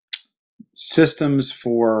systems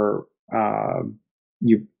for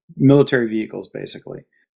military vehicles, basically,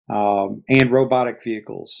 and robotic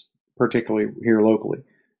vehicles, particularly here locally.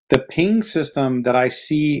 The ping system that I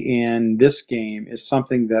see in this game is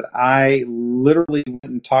something that I literally went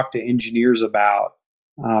and talked to engineers about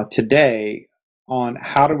today on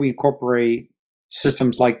how do we incorporate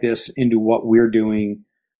systems like this into what we're doing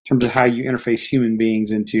in terms of how you interface human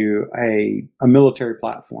beings into a military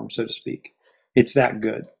platform, so to speak. It's that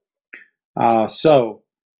good. So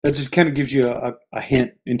that just kind of gives you a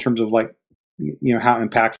hint in terms of like, how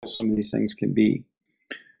impactful some of these things can be.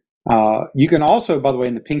 You can also, by the way,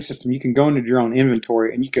 in the ping system, you can go into your own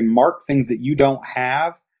inventory and you can mark things that you don't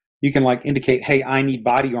have. You can like indicate, hey, I need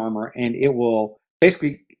body armor, and it will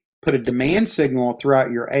basically put a demand signal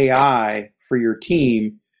throughout your AI for your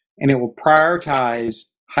team, and it will prioritize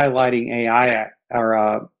highlighting AI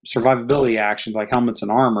or survivability actions like helmets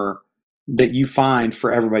and armor that you find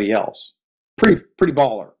for everybody else. Pretty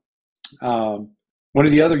baller. One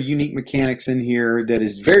of the other unique mechanics in here that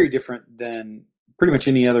is very different than pretty much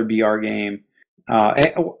any other BR game,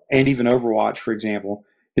 and even Overwatch, for example,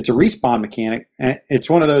 it's a respawn mechanic. And it's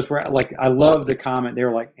one of those where, like, I love the comment. They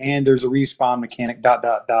were like, and there's a respawn mechanic, ...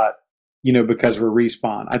 because we're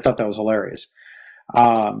respawn. I thought that was hilarious.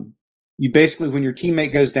 You basically, when your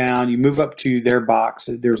teammate goes down, you move up to their box.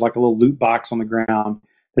 There's like a little loot box on the ground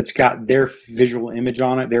that's got their visual image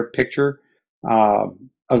on it, their picture of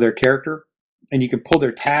their character. And you can pull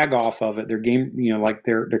their tag off of it, their game, like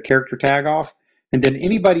their character tag off. And then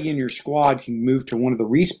anybody in your squad can move to one of the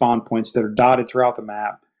respawn points that are dotted throughout the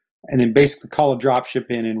map, and then basically call a dropship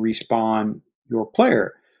in and respawn your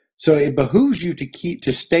player. So it behooves you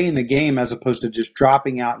to stay in the game as opposed to just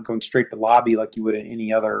dropping out and going straight to lobby like you would in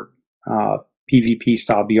any other PvP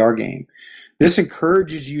style BR game. This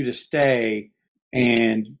encourages you to stay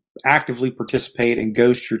and actively participate and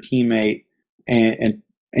ghost your teammate and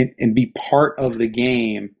be part of the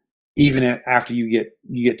game even after you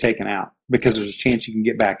get taken out, because there's a chance you can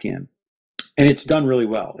get back in. And it's done really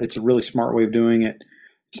well. It's a really smart way of doing it.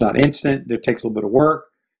 It's not instant. It takes a little bit of work,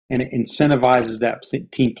 and it incentivizes that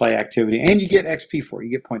team play activity. And you get XP for it.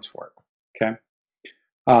 You get points for it. Okay.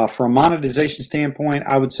 From a monetization standpoint,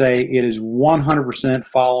 I would say it is 100%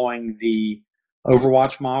 following the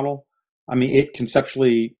Overwatch model. I mean, it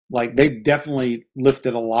conceptually, like, they definitely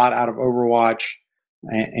lifted a lot out of Overwatch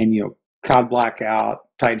and COD Blackout,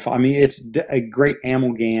 Titanfall. I mean, it's a great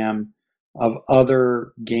amalgam of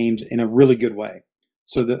other games in a really good way.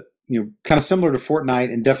 So kind of similar to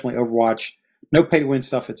Fortnite and definitely Overwatch, no pay to win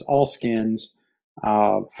stuff. It's all skins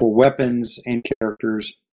for weapons and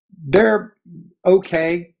characters. They're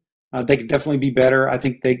okay. They could definitely be better. I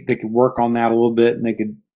think they could work on that a little bit, and they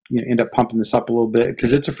could end up pumping this up a little bit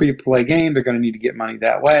because it's a free to play game. They're going to need to get money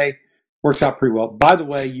that way. Works out pretty well. By the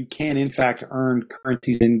way, you can in fact earn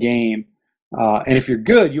currencies in game, and if you're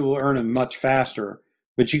good, you will earn them much faster.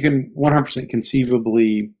 But you can 100%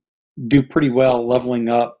 conceivably do pretty well leveling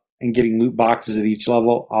up and getting loot boxes at each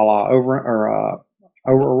level, a la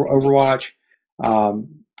Overwatch.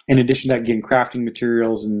 In addition to that, getting crafting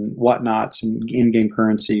materials and whatnots and in-game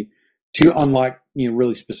currency to unlock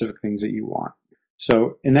really specific things that you want.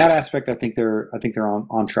 So in that aspect, I think they're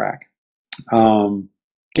on track.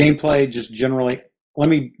 Gameplay, just generally, let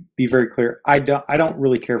me be very clear. I don't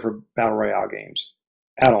really care for battle royale games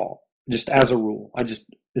at all. Just as a rule,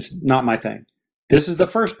 it's not my thing. This is the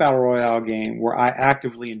first battle royale game where I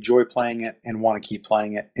actively enjoy playing it and want to keep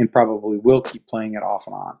playing it, and probably will keep playing it off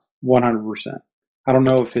and on, 100%. I don't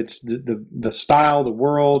know if it's the style, the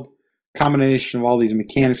world, combination of all these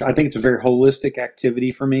mechanics. I think it's a very holistic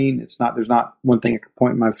activity for me. There's not one thing I could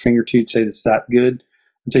point my finger to say it's that good.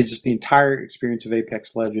 I'd say just the entire experience of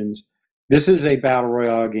Apex Legends. This is a battle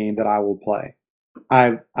royale game that I will play.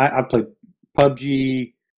 I played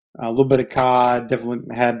PUBG, a little bit of COD.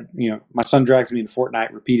 Definitely had my son drags me into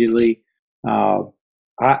Fortnite repeatedly. I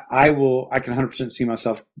can 100% see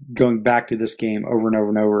myself going back to this game over and over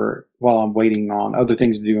and over while I'm waiting on other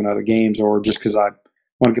things to do in other games, or just because I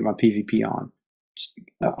want to get my PvP on. Just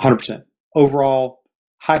 100%. Overall,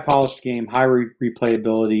 high polished game, high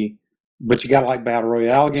replayability. But you got to like battle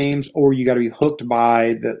royale games, or you got to be hooked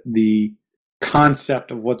by the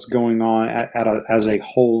concept of what's going on as a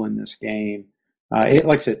whole in this game. Like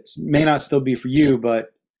I said, it may not still be for you,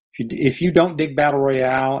 but if you don't dig battle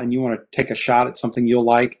royale and you want to take a shot at something you'll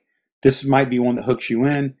like, this might be one that hooks you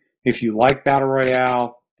in. If you like battle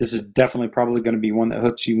royale, this is definitely probably going to be one that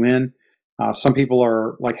hooks you in. Some people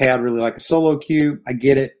are like, hey, I'd really like a solo queue. I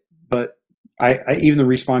get it, but even the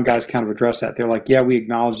Respawn guys kind of address that. They're like, yeah, we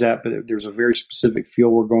acknowledge that, but there's a very specific feel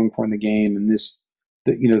we're going for in the game, and the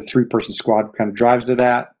 3-person squad kind of drives to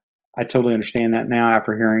that. I totally understand that now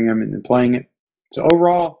after hearing them and then playing it. So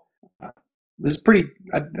overall, this is pretty.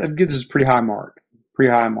 I'd give this a pretty high mark.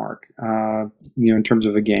 In terms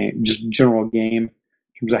of a game, just general game, in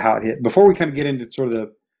terms of how it hit. Before we kind of get into sort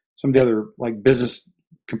of some of the other like business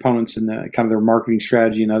components and the kind of their marketing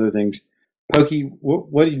strategy and other things, Pokey,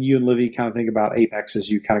 what did you and Livy kind of think about Apex as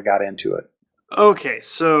you kind of got into it? Okay,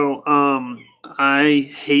 so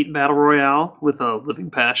I hate Battle Royale with a living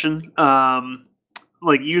passion.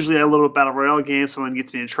 Usually I load a Battle Royale game, someone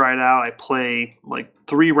gets me to try it out, I play like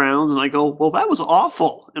 3 rounds, and I go, well, that was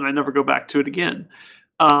awful, and I never go back to it again.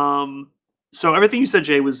 So everything you said,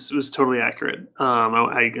 Jay, was totally accurate.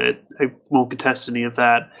 I won't contest any of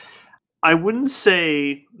that. I wouldn't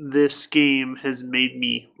say this game has made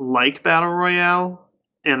me like Battle Royale,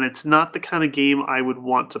 and it's not the kind of game I would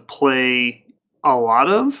want to play a lot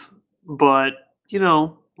of, but,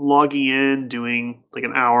 logging in, doing like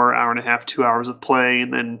an hour and a half, 2 hours of play,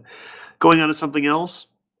 and then going on to something else,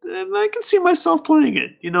 and I can see myself playing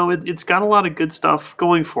it. It's got a lot of good stuff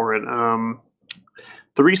going for it.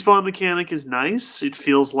 The respawn mechanic is nice. It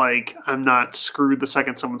feels like I'm not screwed the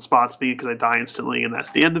second someone spots me because I die instantly and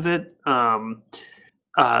that's the end of it.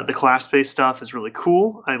 The class-based stuff is really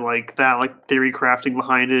cool. I like that, like theory crafting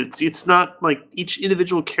behind it. It's not like each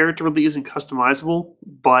individual character really isn't customizable,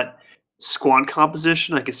 but squad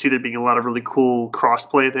composition, I can see there being a lot of really cool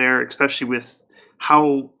crossplay there, especially with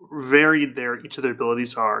how varied each of their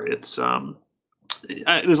abilities are. It's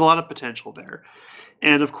there's a lot of potential there.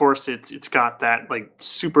 And of course, it's got that like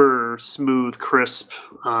super smooth, crisp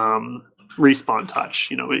respawn touch.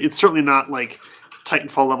 It's certainly not like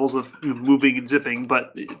Titanfall levels of moving and zipping,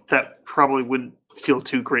 but that probably wouldn't feel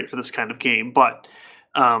too great for this kind of game. But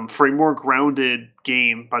for a more grounded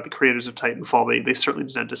game by the creators of Titanfall, they certainly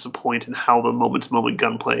did not disappoint in how the moment-to-moment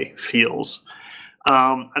gunplay feels.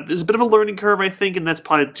 There's a bit of a learning curve, I think, and that's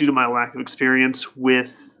probably due to my lack of experience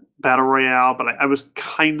with Battle Royale. But I was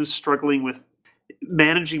kind of struggling with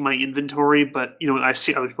managing my inventory, but I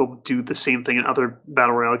see other people do the same thing in other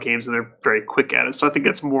Battle Royale games, and they're very quick at it. So I think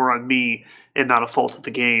that's more on me and not a fault of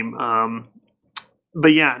the game. But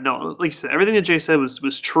yeah, no, like you said, everything that Jay said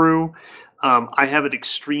was true. I have an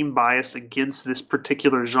extreme bias against this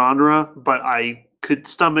particular genre, but I could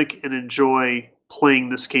stomach and enjoy playing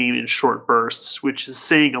this game in short bursts, which is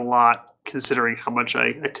saying a lot considering how much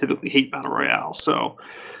I typically hate Battle Royale. So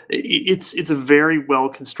it's a very well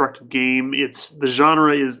constructed game. The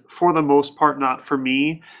genre is for the most part not for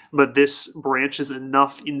me, but this branches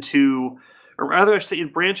enough into, or rather I say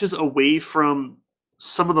it branches away from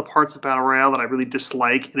some of the parts of Battle Royale that I really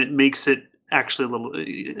dislike, and it makes it actually a little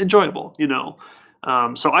enjoyable,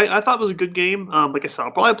 So I thought it was a good game. Like I said,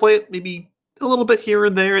 I'll probably play it maybe a little bit here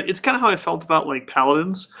and there. It's kind of how I felt about like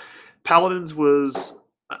Paladins. Paladins was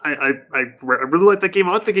I really like that game.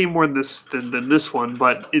 I like the game more than this one,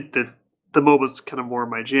 but the MOBA's kind of more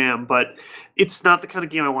my jam. But it's not the kind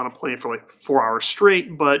of game I want to play for like 4 hours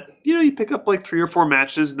straight. But you pick up like 3 or 4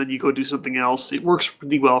 matches and then you go do something else. It works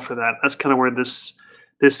really well for that. That's kind of where this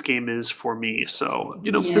game is for me. So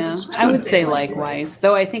it's I would say likewise.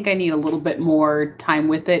 Though I think I need a little bit more time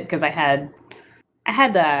with it because I had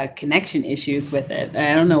connection issues with it.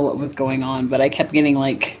 I don't know what was going on, but I kept getting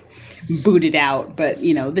like booted out. But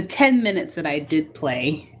the 10 minutes that I did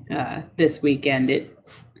play this weekend,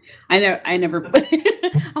 I never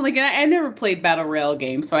I'm like I never played Battle Royale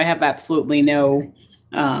games, so I have absolutely no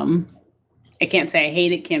I can't say I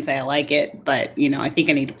hate it, can't say I like it, but I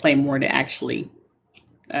think I need to play more to actually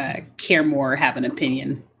care more, have an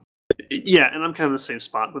opinion. Yeah, and I'm kind of in the same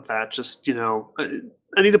spot with that. Just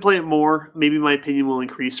I need to play it more. Maybe my opinion will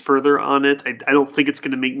increase further on it. I don't think it's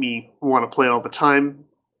going to make me want to play it all the time,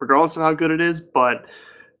 regardless of how good it is. But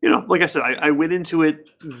like I said, I went into it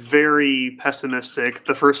very pessimistic.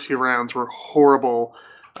 The first few rounds were horrible,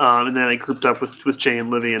 and then I grouped up with Jay and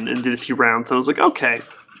Livy and did a few rounds. And I was like, okay,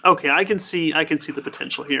 I can see the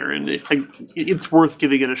potential here, and it's worth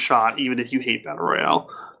giving it a shot, even if you hate Battle Royale.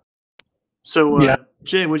 So,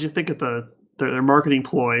 Jay, what'd you think of their marketing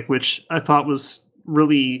ploy, which I thought was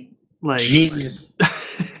really like genius?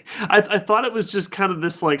 I thought it was just kind of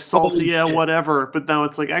this like salty, whatever, but now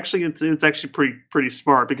it's like actually it's actually pretty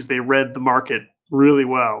smart because they read the market really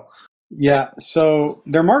well. Yeah, so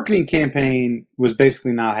their marketing campaign was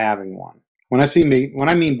basically not having one. When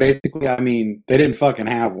I mean basically, I mean they didn't fucking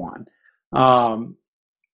have one.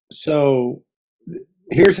 So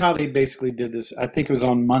here's how they basically did this. I think it was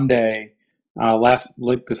on Monday, last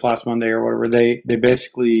Monday or whatever. They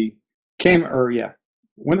basically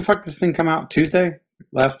when the fuck did this thing come out? Tuesday?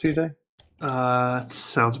 Last Tuesday?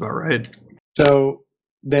 Sounds about right. So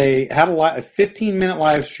they had a 15-minute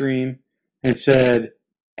live stream and said,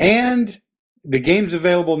 and the game's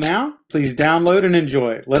available now. Please download and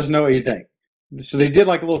enjoy it. Let us know what you think. So they did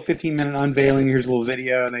like a little 15-minute unveiling. Here's a little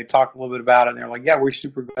video, and they talked a little bit about it. And they're like, yeah, we're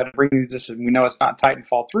super glad to bring you this. And we know it's not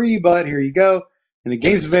Titanfall 3, but here you go. And the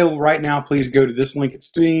game's available right now. Please go to this link at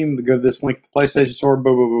Steam. Go to this link at the PlayStation Store.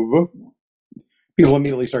 Boo, boo, boo, boo. People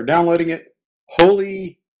immediately start downloading it.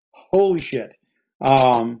 Holy shit.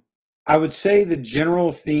 I would say the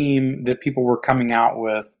general theme that people were coming out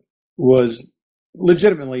with was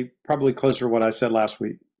legitimately probably closer to what I said last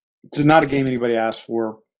week. It's not a game anybody asked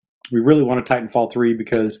for. We really wanted Titanfall 3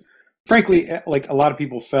 because, frankly, like a lot of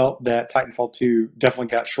people felt that Titanfall 2 definitely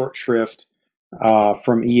got short shrift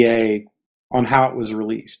from EA on how it was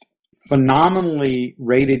released. Phenomenally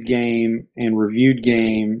rated game and reviewed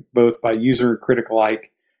game, both by user and critic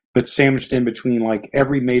alike, but sandwiched in between like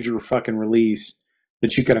every major fucking release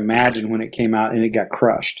that you could imagine when it came out, and it got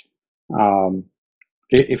crushed.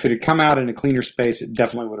 If it had come out in a cleaner space, it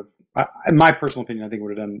definitely would have, in my personal opinion, I think it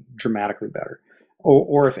would have done dramatically better.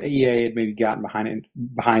 Or if EA had maybe gotten behind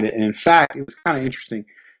it. And in fact, it was kind of interesting.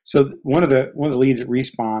 So one of the leads at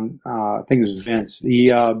Respawn, I think it was Vince,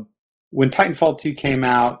 when Titanfall 2 came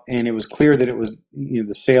out and it was clear that it was,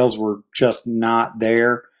 the sales were just not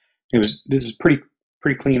there. This is pretty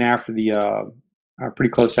clean after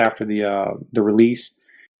pretty close after the release.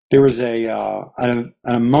 There was a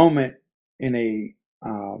moment in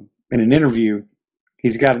an interview.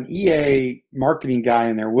 He's got an EA marketing guy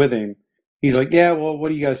in there with him. He's like, yeah, well, what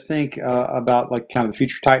do you guys think about like kind of the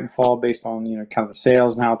future Titanfall based on kind of the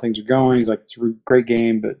sales and how things are going? He's like, it's a great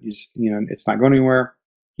game, but it's not going anywhere.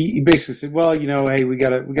 He basically said, well, hey, we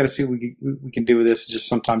gotta see what we can do with this. Just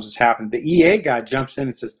sometimes it's happened. The EA guy jumps in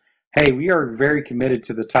and says, hey, we are very committed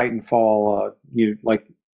to the Titanfall, like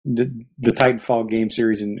the Titanfall game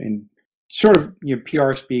series, and sort of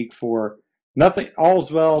PR speak for nothing.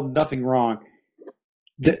 All's well, nothing wrong.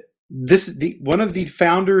 One of the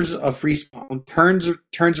founders of Respawn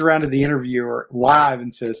turns around to the interviewer live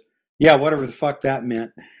and says, "Yeah, whatever the fuck that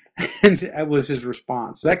meant," and that was his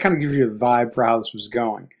response. So that kind of gives you a vibe for how this was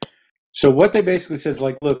going. So what they basically said is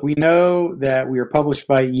like, look, we know that we are published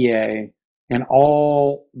by EA and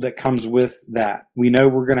all that comes with that. We know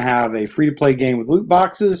we're going to have a free-to-play game with loot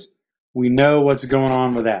boxes. We know what's going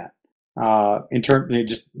on with that.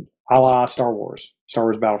 Just a la Star Wars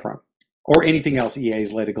Battlefront, or anything else EA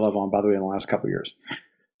has laid a glove on, by the way, in the last couple of years.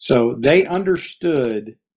 So they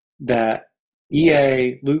understood that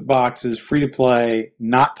EA, loot boxes, free-to-play,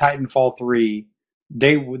 not Titanfall 3,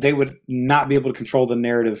 they would not be able to control the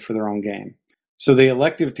narrative for their own game. So they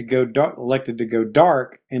elected to go dark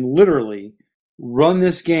and literally run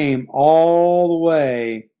this game all the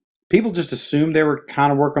way. People just assumed they were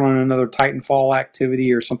kind of working on another Titanfall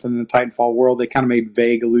activity or something in the Titanfall world. They kind of made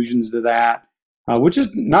vague allusions to that, which is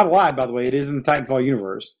not a lie, by the way. It is in the Titanfall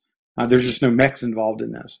universe. There's just no mechs involved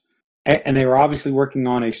in this. And they were obviously working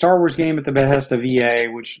on a Star Wars game at the behest of EA,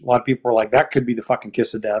 which a lot of people were like, that could be the fucking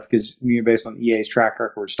kiss of death because based on EA's track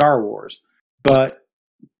record with Star Wars. But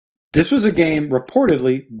this was a game,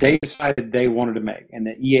 reportedly, they decided they wanted to make, and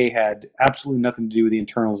that EA had absolutely nothing to do with the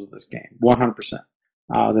internals of this game, 100%.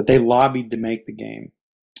 That they lobbied to make the game.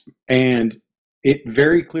 And it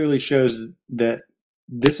very clearly shows that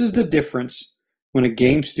this is the difference when a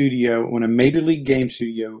major league game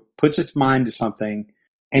studio puts its mind to something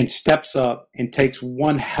and steps up and takes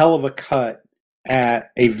one hell of a cut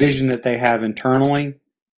at a vision that they have internally,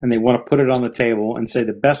 and they want to put it on the table and say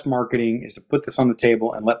the best marketing is to put this on the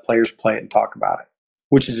table and let players play it and talk about it,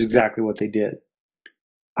 which is exactly what they did.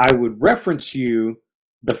 I would reference you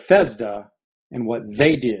Bethesda and what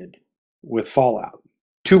they did with Fallout.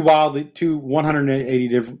 Two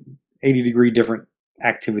 180-degree different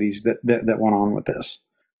activities that went on with this.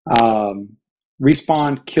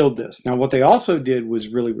 Respawn killed this. Now, what they also did was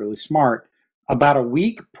really, really smart. About a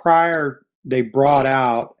week prior, they brought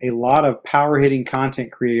out a lot of power-hitting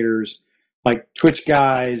content creators like Twitch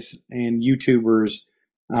guys and YouTubers.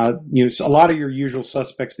 So a lot of your usual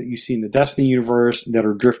suspects that you see in the Destiny universe that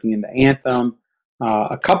are drifting into Anthem.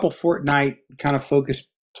 A couple Fortnite kind of focused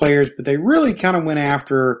players, but they really kind of went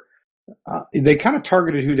after. They kind of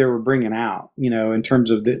targeted who they were bringing out. In terms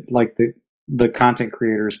of the content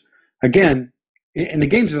creators. Again, in the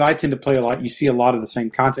games that I tend to play a lot, you see a lot of the same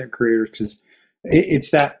content creators because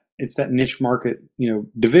it's that niche market.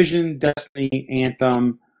 Division, Destiny,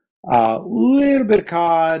 Anthem, little bit of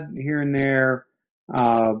COD here and there.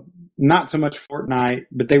 Not so much Fortnite,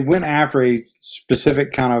 but they went after a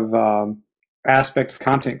specific kind of aspect of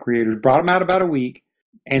content creators, brought them out about a week,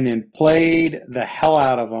 and then played the hell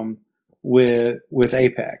out of them with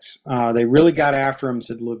Apex. They really got after them and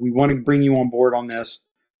said, look, we want to bring you on board on this,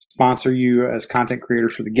 sponsor you as content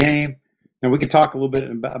creators for the game. And we can talk a little bit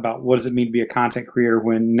about what does it mean to be a content creator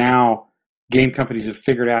when now game companies have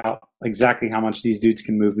figured out exactly how much these dudes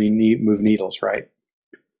can move needles, right?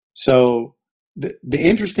 So the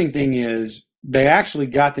interesting thing is they actually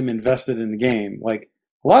got them invested in the game. Like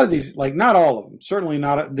a lot of these, like not all of them, certainly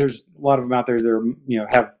not. There's a lot of them out there that are,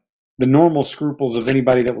 have the normal scruples of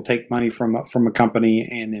anybody that will take money from a company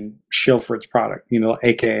and then shill for its product,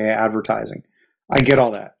 aka advertising. I get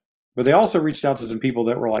all that, but they also reached out to some people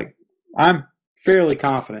that were like, I'm fairly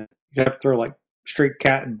confident. You have to throw like straight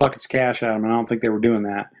buckets of cash at them, and I don't think they were doing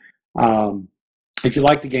that. If you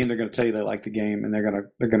like the game, they're going to tell you they like the game, and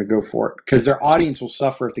they're going to go for it because their audience will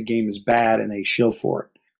suffer if the game is bad and they shill for it,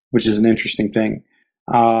 which is an interesting thing.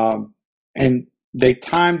 And they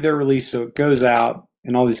timed their release so it goes out,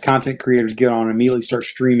 and all these content creators get on and immediately start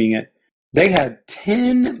streaming it. They had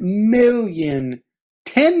 10 million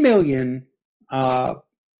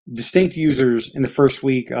distinct users in the first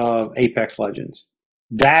week of Apex Legends.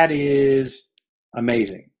 That is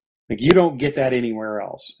amazing. Like, you don't get that anywhere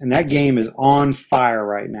else. And that game is on fire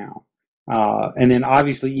right now. And then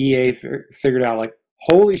obviously EA figured out, like,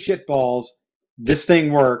 holy shit balls, this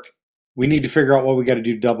thing worked. We need to figure out what we got to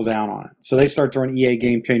do to double down on it. So they start throwing EA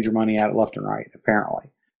Game Changer money at it left and right,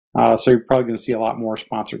 apparently. So you're probably going to see a lot more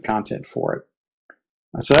sponsored content for it.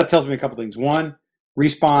 So that tells me a couple things. One,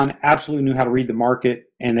 Respawn absolutely knew how to read the market,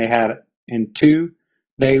 and two,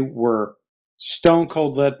 they were stone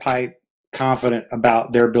cold lead pipe confident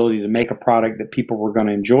about their ability to make a product that people were going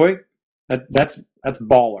to enjoy. That's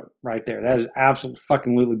baller right there. That is absolutely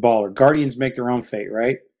fucking baller. Guardians make their own fate,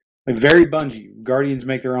 right? Like, very Bungie. Guardians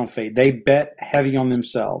make their own fate. They bet heavy on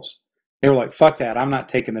themselves. They were like, "Fuck that! I'm not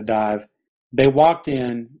taking a dive." They walked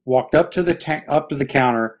up to the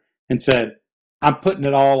counter, and said, "I'm putting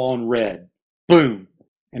it all on red." Boom,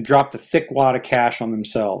 and dropped a thick wad of cash on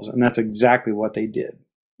themselves, and that's exactly what they did,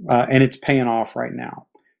 and it's paying off right now.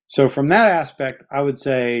 So from that aspect, I would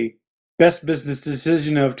say best business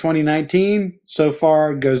decision of 2019 so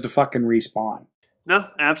far goes to fucking Respawn. No,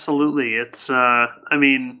 absolutely. It's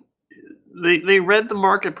they read the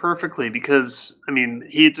market perfectly because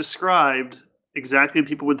he had described exactly what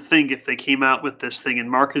people would think if they came out with this thing and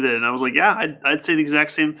marketed it, and I was like, yeah, I'd say the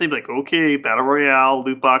exact same thing. Like, okay, battle royale,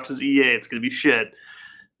 loot boxes, EA, it's gonna be shit,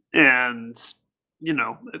 and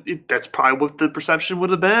that's probably what the perception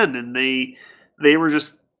would have been, and they were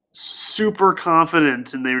just super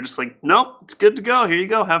confident, and they were just like, nope, it's good to go. Here you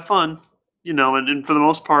go, have fun, and for the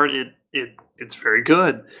most part, it's very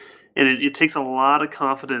good. And it takes a lot of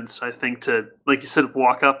confidence, I think, to, like you said,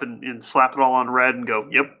 walk up and slap it all on red and go,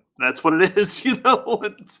 yep, that's what it is.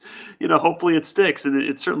 Hopefully it sticks, and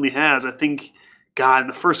it certainly has. I think, God, in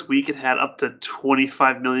the first week it had up to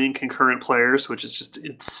 25 million concurrent players, which is just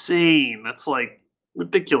insane. That's like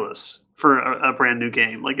ridiculous for a brand new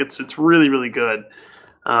game. Like, it's really, really good,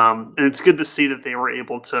 and it's good to see that they were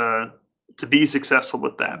able to be successful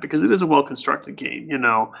with that, because it is a well constructed game.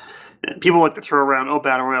 People like to throw around,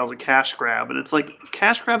 battle royale is a cash grab, and it's like,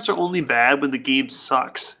 cash grabs are only bad when the game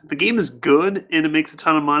sucks. If the game is good and it makes a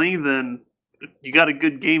ton of money, then you got a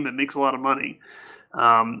good game that makes a lot of money,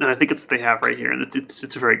 and I think it's what they have right here, and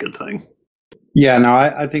it's a very good thing. Yeah, no,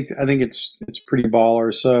 I think it's pretty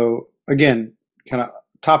baller. So again, kind of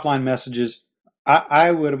top line messages. I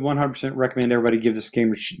would 100% recommend everybody give this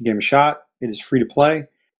game a shot. It is free to play.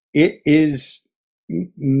 It is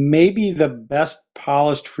maybe the best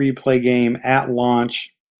polished free-to-play game at launch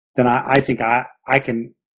that I think I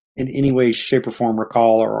can in any way, shape, or form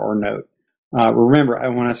recall or note. Remember,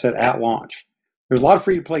 when I said at launch, there's a lot of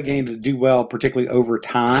free-to-play games that do well, particularly over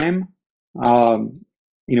time.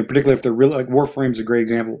 Particularly if they're really, like Warframe's a great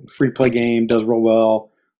example. Free-to-play game does real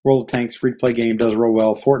well. World of Tanks free-to-play game does real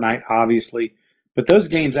well. Fortnite, obviously. But those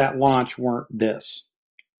games at launch weren't this.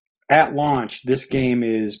 At launch, this game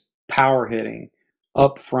is power hitting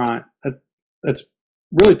up front. That's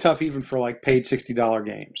really tough even for like paid $60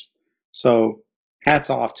 games. So hats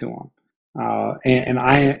off to them.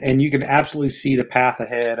 And you can absolutely see the path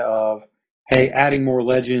ahead of, hey, adding more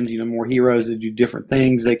legends, more heroes that do different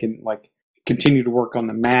things. They can like continue to work on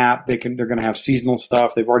the map. They're going to have seasonal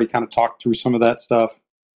stuff. They've already kind of talked through some of that stuff.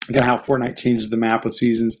 Again, how Fortnite changes the map with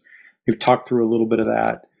seasons. We've talked through a little bit of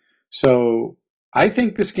that. So I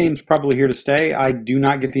think this game's probably here to stay. I do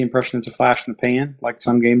not get the impression it's a flash in the pan like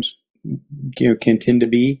some games can tend to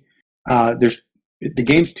be. The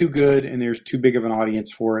game's too good, and there's too big of an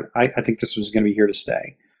audience for it. I think this was going to be here to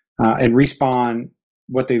stay. And Respawn,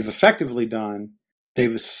 what they've effectively done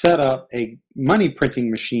they've set up a money printing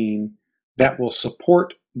machine that will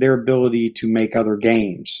support their ability to make other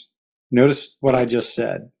games. Notice what I just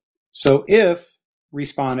said. So if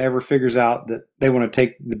Respawn ever figures out that they want to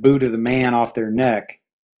take the boot of the man off their neck,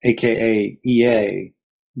 aka EA,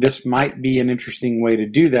 this might be an interesting way to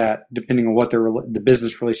do that, depending on what the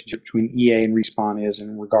business relationship between EA and Respawn is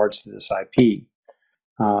in regards to this IP.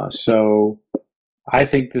 So I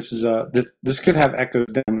think this is this could have echoes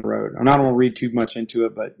down the road. I don't want to read too much into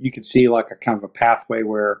it, but you could see like a kind of a pathway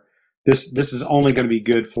where this is only going to be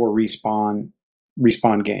good for Respawn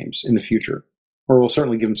games in the future, or will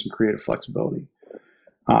certainly give them some creative flexibility.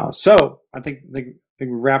 So I think we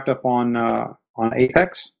wrapped up on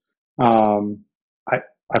Apex.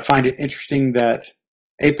 I find it interesting that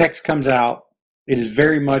Apex comes out. It is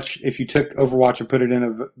very much, if you took Overwatch and put it in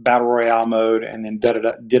a battle royale mode and then did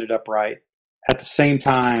it up right, at the same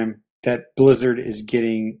time that Blizzard is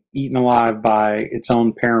getting eaten alive by its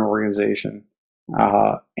own parent organization.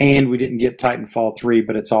 And we didn't get Titanfall 3,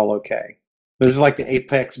 but it's all okay. This is like the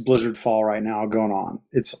Apex Blizzard fall right now going on.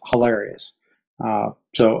 It's hilarious.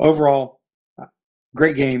 So overall,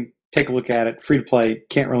 great game. Take a look at it. Free to play.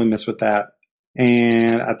 Can't really miss with that.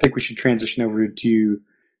 And I think we should transition over to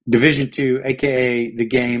Division 2, a.k.a. the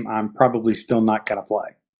game I'm probably still not going to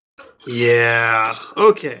play. Yeah.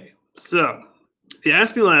 Okay. So, if you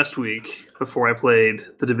asked me last week before I played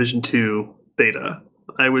the Division 2 beta,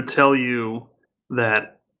 I would tell you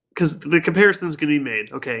that, because the comparison is going to be made,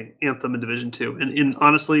 okay, Anthem and Division 2. And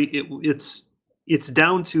honestly, it's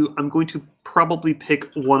down to I'm going to probably pick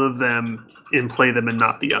one of them and play them and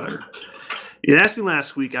not the other. If you asked me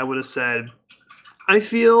last week, I would have said, I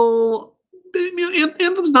feel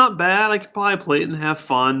Anthem's not bad. I could probably play it and have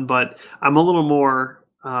fun, but I'm a little more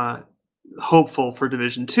hopeful for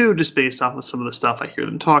Division 2 just based off of some of the stuff I hear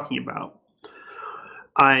them talking about.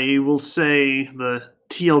 I will say the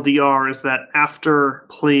TLDR is that after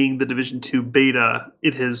playing the Division 2 beta,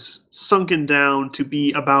 it has sunken down to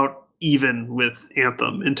be about even with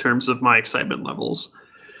Anthem in terms of my excitement levels.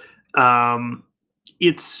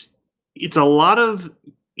 It's a lot of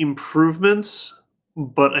improvements,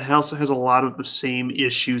 but it also has a lot of the same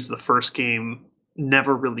issues the first game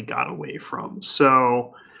never really got away from.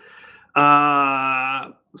 So,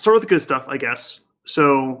 start with the good stuff, I guess.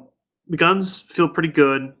 So, the guns feel pretty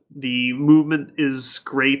good. The movement is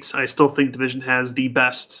great. I still think Division has the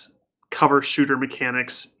best cover shooter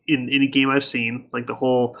mechanics in any game I've seen. Like, the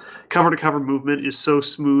whole cover-to-cover movement is so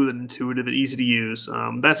smooth and intuitive and easy to use.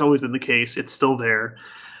 That's always been the case. It's still there.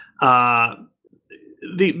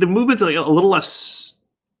 The movement's like a little less,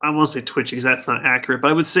 I don't want to say twitchy because that's not accurate, but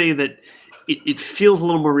I would say that it feels a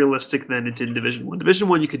little more realistic than it did in Division 1. Division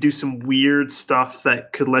 1, you could do some weird stuff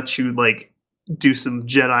that could let you like do some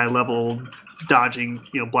Jedi level dodging,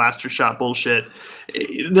 blaster shot bullshit.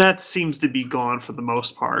 That seems to be gone for the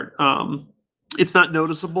most part. It's not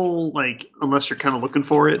noticeable, like, unless you're kind of looking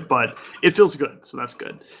for it, but it feels good, so that's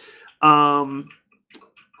good. I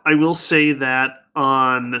will say that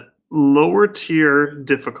on lower tier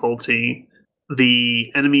difficulty,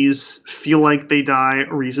 the enemies feel like they die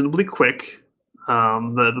reasonably quick.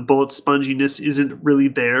 The bullet sponginess isn't really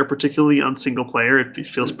there, particularly on single player. It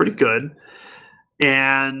feels pretty good.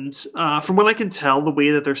 And from what I can tell, the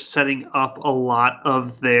way that they're setting up a lot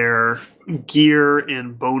of their gear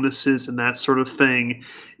and bonuses and that sort of thing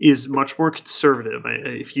is much more conservative.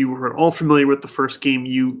 If you were at all familiar with the first game,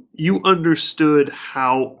 you understood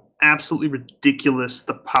how absolutely ridiculous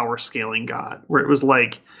the power scaling got, where it was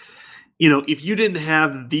like, if you didn't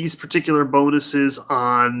have these particular bonuses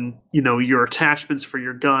on, your attachments for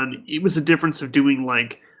your gun, it was a difference of doing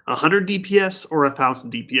like 100 DPS or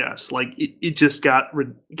 1,000 DPS. Like it just got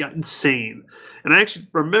insane. And I actually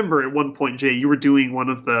remember at one point, Jay, you were doing one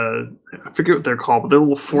of the, I forget what they're called, but they're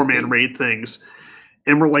little 4-man raid things,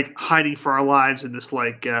 and we're like hiding for our lives in this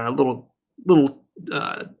like little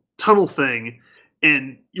tunnel thing.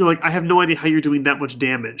 And you're like, I have no idea how you're doing that much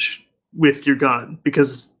damage with your gun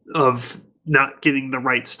because of not getting the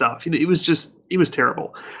right stuff. It was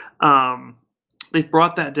terrible. They've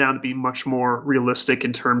brought that down to be much more realistic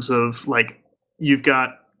in terms of like, you've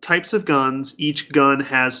got types of guns. Each gun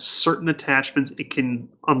has certain attachments it can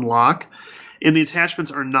unlock. And the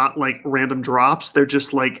attachments are not like random drops. They're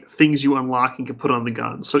just like things you unlock and can put on the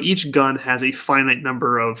gun. So each gun has a finite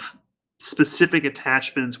number of specific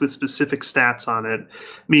attachments with specific stats on it,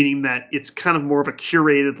 meaning that it's kind of more of a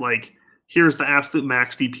curated, like, here's the absolute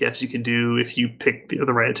max DPS you can do if you pick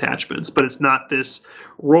the right attachments. But it's not this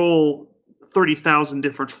roll 30,000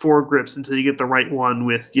 different foregrips until you get the right one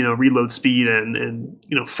with, reload speed and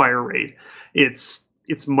fire rate. It's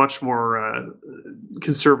much more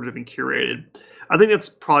conservative and curated. I think that's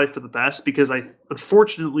probably for the best because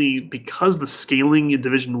because the scaling in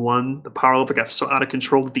Division 1, the power level got so out of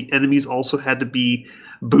control that the enemies also had to be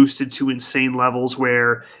boosted to insane levels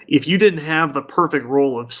where if you didn't have the perfect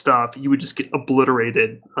roll of stuff, you would just get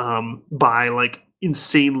obliterated by like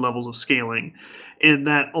insane levels of scaling. And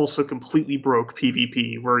that also completely broke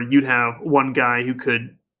PvP, where you'd have one guy who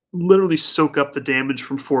could literally soak up the damage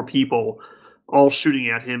from 4 people all shooting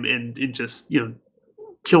at him and just,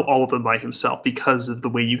 kill all of them by himself because of the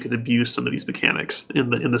way you could abuse some of these mechanics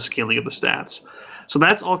in the scaling of the stats. So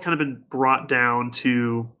that's all kind of been brought down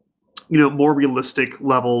to, more realistic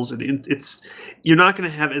levels, and it's you're not going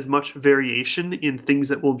to have as much variation in things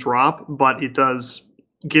that will drop, but it does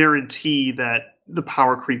guarantee that the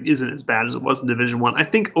power creep isn't as bad as it was in Division 1. I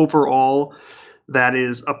think overall that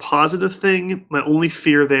is a positive thing. My only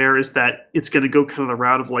fear there is that it's going to go kind of the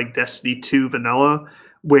route of like Destiny 2 vanilla,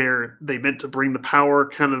 where they meant to bring the power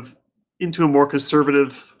kind of into a more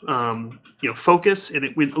conservative focus, and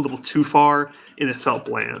it went a little too far and it felt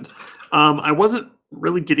bland. I wasn't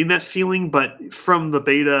really getting that feeling, but from the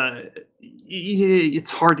beta,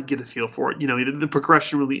 it's hard to get a feel for it. The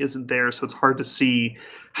progression really isn't there, so it's hard to see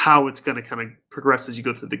how it's going to kind of progress as you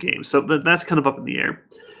go through the game. So that's kind of up in the air.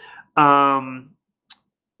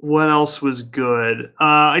 What else was good?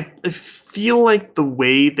 I feel like the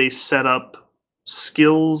way they set up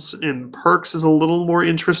skills and perks is a little more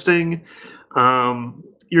interesting.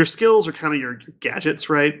 Your skills are kind of your gadgets,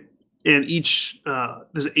 right? And each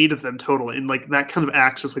there's 8 of them total, and like that kind of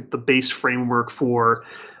acts as like the base framework for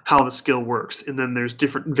how the skill works. And then there's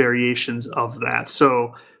different variations of that.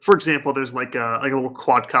 So, for example, there's like a little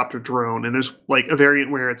quadcopter drone, and there's like a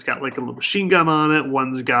variant where it's got like a little machine gun on it.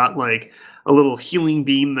 One's got like a little healing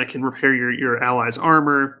beam that can repair your allies'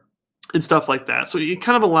 armor and stuff like that. So it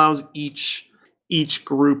kind of allows each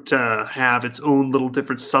group to have its own little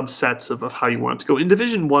different subsets of how you want it to go. In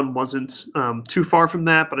Division 1 wasn't too far from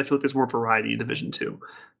that, but I feel like there's more variety in Division 2.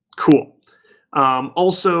 Cool.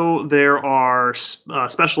 Also, there are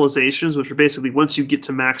specializations, which are basically once you get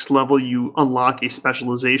to max level, you unlock a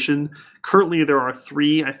specialization. Currently, there are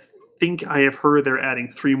 3. I think I have heard they're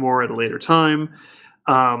adding 3 more at a later time.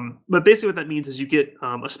 But basically what that means is you get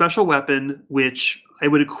a special weapon, which I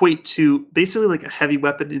would equate to basically like a heavy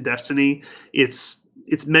weapon in Destiny. It's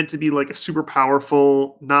meant to be like a super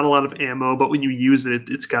powerful, not a lot of ammo, but when you use it,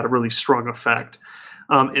 it's got a really strong effect.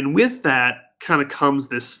 And with that kind of comes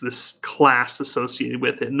this class associated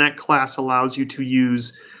with it. And that class allows you to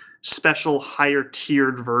use special higher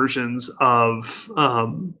tiered versions of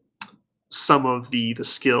some of the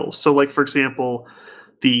skills. So like, for example,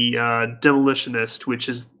 the Demolitionist, which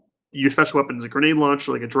is your special weapon is a grenade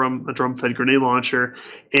launcher, like a drum-fed grenade launcher,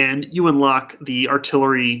 and you unlock the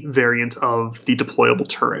artillery variant of the deployable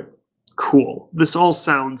turret. Cool. This all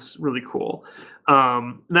sounds really cool.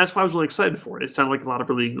 And that's why I was really excited for it. It sounded like a lot of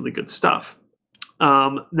really, really good stuff.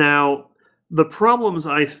 Now, the problems,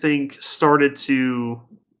 I think, started to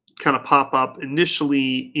kind of pop up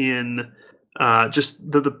initially in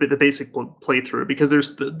just the basic playthrough, because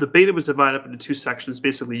there's the beta was divided up into 2 sections.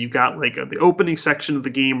 Basically, you got like the opening section of the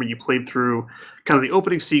game where you played through kind of the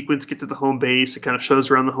opening sequence, get to the home base, it kind of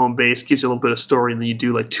shows around the home base, gives you a little bit of story, and then you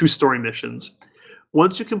do like 2 story missions.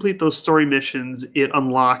 Once you complete those story missions, it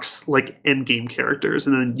unlocks like end game characters,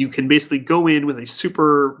 and then you can basically go in with a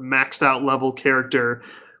super maxed out level character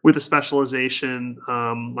with a specialization,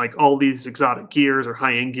 like all these exotic gears or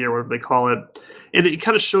high end gear, whatever they call it. And it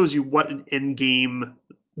kind of shows you what an end game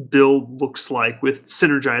build looks like with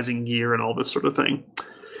synergizing gear and all this sort of thing.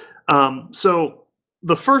 So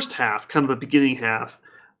the first half, kind of the beginning half,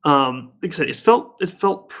 like I said, it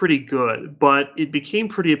felt pretty good, but it became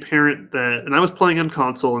pretty apparent that, and I was playing on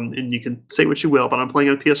console, and you can say what you will, but I'm playing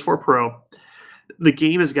on PS4 Pro. The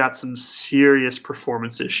game has got some serious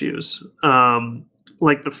performance issues.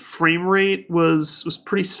 Like the frame rate was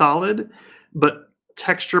pretty solid, but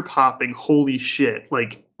texture popping, holy shit,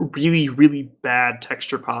 like really, really bad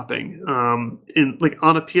texture popping. And like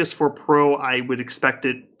on a PS4 Pro, I would expect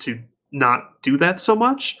it to not do that so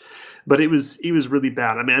much, but it was really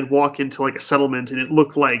bad. I mean, I'd walk into like a settlement and it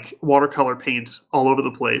looked like watercolor paint all over the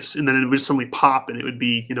place, and then it would suddenly pop and it would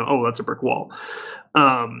be, oh, that's a brick wall.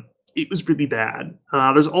 It was really bad.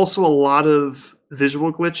 There's also a lot of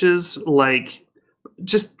visual glitches, like,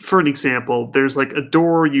 just for an example, there's like a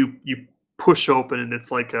door you push open, and it's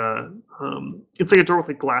like a door with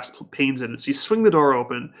like glass panes in it. So you swing the door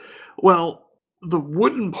open. Well, the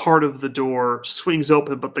wooden part of the door swings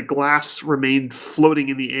open, but the glass remained floating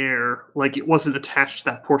in the air, like it wasn't attached to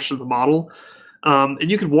that portion of the model. And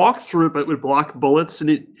you could walk through it, but it would block bullets, and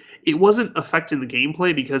it wasn't affecting the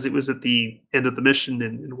gameplay because it was at the end of the mission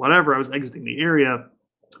and whatever. I was exiting the area,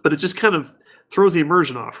 but it just kind of throws the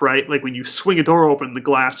immersion off, right? Like when you swing a door open, the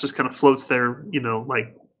glass just kind of floats there,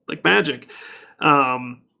 like magic.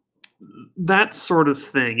 That sort of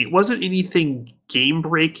thing. It wasn't anything game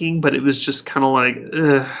breaking, but it was just kind of like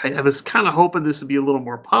I was kind of hoping this would be a little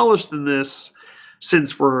more polished than this,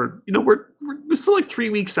 since we're still like 3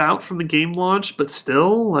 weeks out from the game launch, but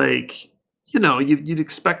still like you'd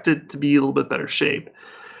expect it to be a little bit better shape.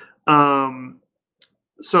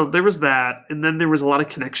 So there was that, and then there was a lot of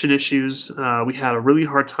connection issues. We had a really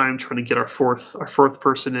hard time trying to get our fourth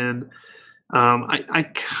person in. I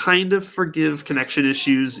kind of forgive connection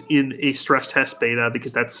issues in a stress test beta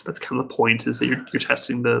because that's kind of the point, is that you're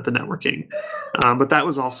testing the networking. But that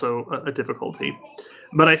was also a difficulty.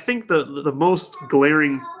 But I think the most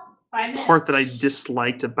glaring part that I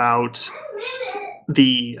disliked about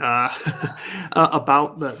the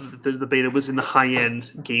beta was in the high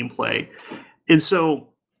end gameplay, and so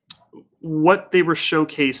what they were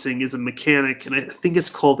showcasing is a mechanic, and I think it's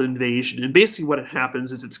called invasion. And basically what it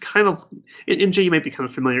happens is it's kind of, and Jay, you might be kind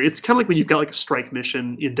of familiar, it's kind of like when you've got like a strike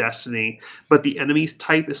mission in Destiny, but the enemy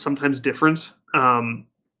type is sometimes different.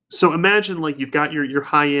 So imagine like you've got your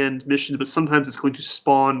high-end mission, but sometimes it's going to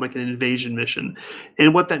spawn like an invasion mission.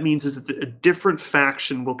 And what that means is that a different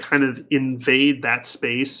faction will kind of invade that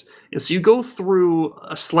space. And so you go through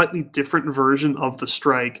a slightly different version of the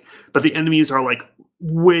strike, but the enemies are like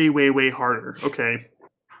way, way, way harder. Okay.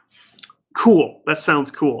 Cool. That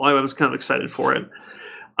sounds cool. I was kind of excited for it.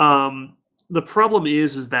 The problem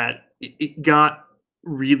is that it got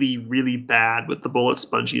really, really bad with the bullet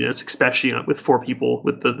sponginess, especially with 4 people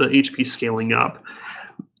with the HP scaling up.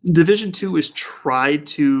 Division 2 has tried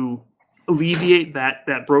to alleviate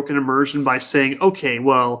that broken immersion by saying, okay,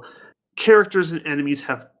 well, characters and enemies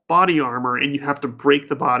have body armor, and you have to break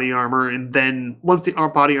the body armor, and then once the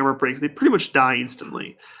body armor breaks, they pretty much die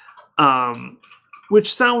instantly.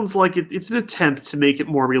 Which sounds like it's an attempt to make it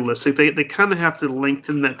more realistic. They kind of have to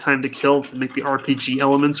lengthen that time to kill to make the RPG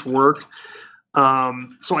elements work.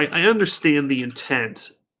 So I understand the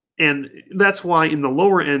intent, and that's why in the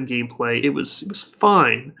lower end gameplay it was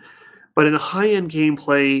fine, but in the high end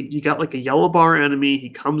gameplay you got like a yellow bar enemy. He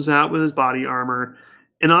comes out with his body armor,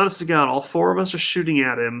 and honest to God, all 4 of us are shooting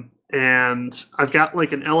at him, and I've got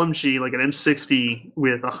like an LMG, like an M60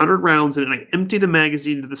 with 100 rounds in it, and I empty the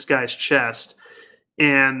magazine into this guy's chest,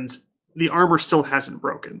 and the armor still hasn't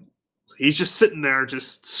broken. So he's just sitting there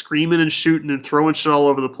just screaming and shooting and throwing shit all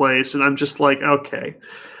over the place, and I'm just like, okay.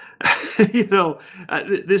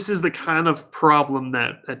 This is the kind of problem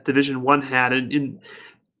that Division 1 had, and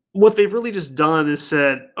what they've really just done is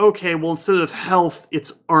said, okay, well, instead of health,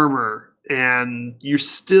 it's armor, and you're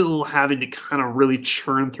still having to kind of really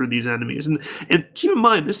churn through these enemies. And keep in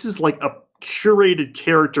mind, this is like a curated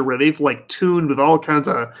character where they've like tuned with all kinds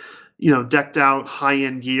of decked out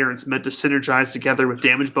high-end gear, and it's meant to synergize together with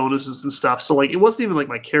damage bonuses and stuff. So like it wasn't even like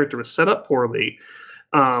my character was set up poorly.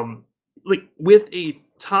 Like with a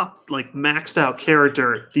top like maxed out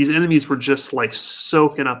character, these enemies were just like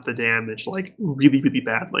soaking up the damage like really, really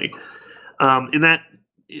badly. And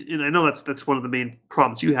I know that's one of the main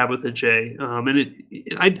problems you have with it, Jay.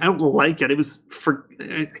 And I don't like it.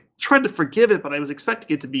 I tried to forgive it, but I was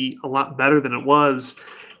expecting it to be a lot better than it was.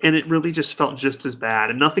 And it really just felt just as bad.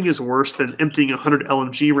 And nothing is worse than emptying 100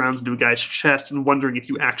 LMG rounds into a guy's chest and wondering if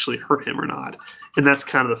you actually hurt him or not. And that's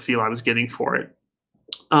kind of the feel I was getting for it.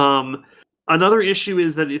 Another issue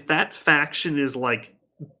is that if that faction is like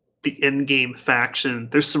the endgame faction,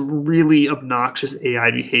 there's some really obnoxious AI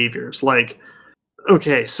behaviors. Like,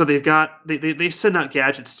 okay, so they send out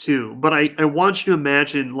gadgets too, but I want you to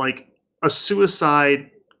imagine like a suicide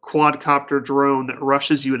quadcopter drone that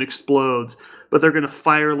rushes you and explodes, but they're going to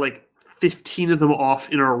fire like 15 of them off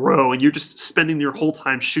in a row, and you're just spending your whole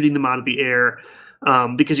time shooting them out of the air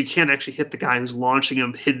because you can't actually hit the guy who's launching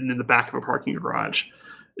them hidden in the back of a parking garage.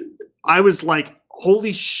 I was like,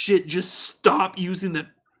 holy shit, just stop using that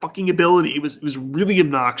fucking ability. It was really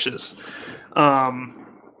obnoxious.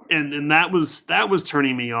 And that was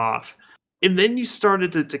turning me off. And then you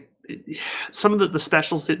started to some of the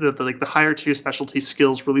specialty, the higher tier specialty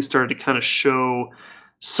skills really started to kind of show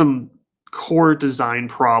some core design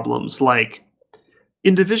problems. Like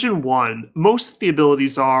in Division 1, most of the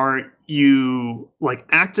abilities are you like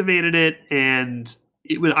activated it and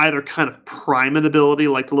it would either kind of prime an ability,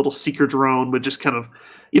 like the little seeker drone would just kind of,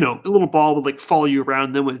 a little ball would like follow you around,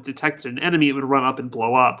 and then when it detected an enemy, it would run up and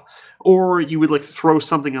blow up. Or you would like throw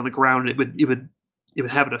something on the ground, and it would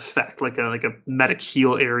have an effect, like a medic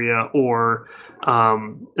heal area, or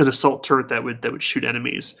an assault turret that would shoot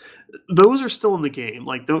enemies. Those are still in the game.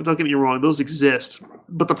 Like, don't get me wrong, those exist.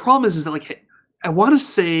 But the problem is that, like, I want to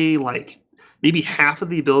say, like, maybe half of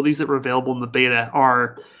the abilities that were available in the beta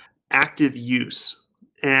are active use.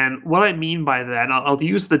 And what I mean by that, and I'll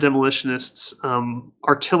use the Demolitionist's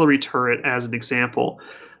artillery turret as an example.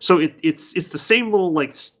 So it's the same little,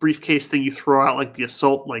 like, briefcase thing you throw out, like the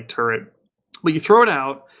assault, like, turret. But you throw it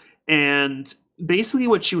out, and basically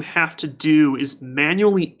what you have to do is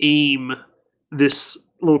manually aim this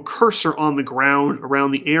little cursor on the ground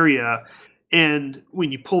around the area, and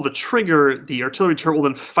when you pull the trigger, the artillery turret will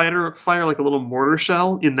then fire like a little mortar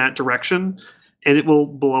shell in that direction, and it will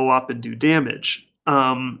blow up and do damage.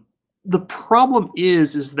 The problem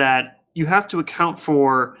is that you have to account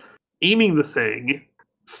for aiming the thing,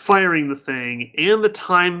 firing the thing, and the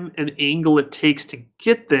time and angle it takes to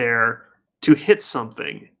get there to hit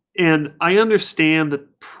something. And I understand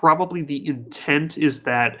that probably the intent is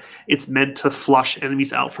that it's meant to flush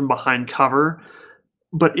enemies out from behind cover,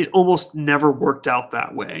 but it almost never worked out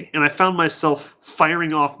that way. And I found myself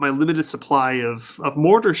firing off my limited supply of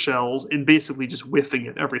mortar shells and basically just whiffing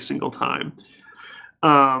it every single time.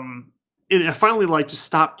 And I finally, like, just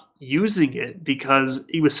stopped using it because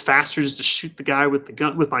it was faster just to shoot the guy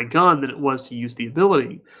with my gun than it was to use the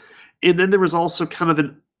ability. And then there was also kind of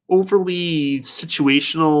an overly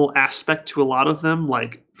situational aspect to a lot of them.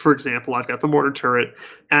 Like, for example, I've got the mortar turret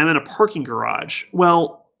and I'm in a parking garage.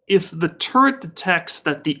 Well, if the turret detects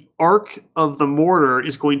that the arc of the mortar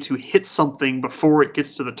is going to hit something before it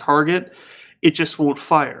gets to the target, it just won't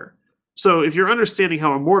fire. So if you're understanding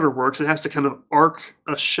how a mortar works, it has to kind of arc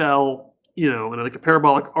a shell, in like a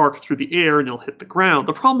parabolic arc through the air, and it'll hit the ground.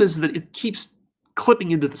 The problem is that it keeps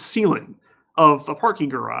clipping into the ceiling of a parking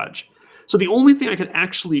garage. So the only thing I could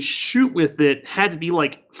actually shoot with it had to be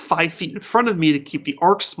like 5 feet in front of me to keep the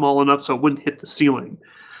arc small enough so it wouldn't hit the ceiling.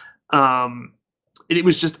 And it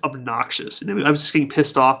was just obnoxious. And I was just getting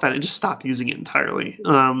pissed off at it and just stopped using it entirely,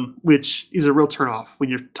 which is a real turnoff when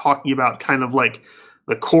you're talking about kind of like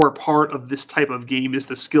the core part of this type of game is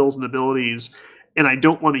the skills and abilities. And I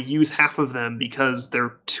don't want to use half of them because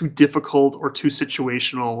they're too difficult or too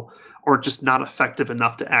situational or just not effective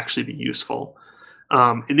enough to actually be useful.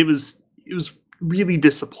 And it was really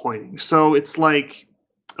disappointing. So it's like,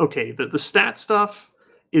 okay, the stat stuff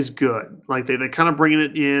is good. Like they're kind of bringing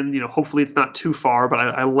it in, hopefully it's not too far, but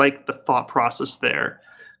I like the thought process there.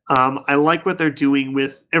 I like what they're doing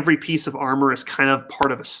with every piece of armor is kind of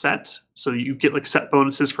part of a set. So you get like set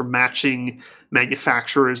bonuses for matching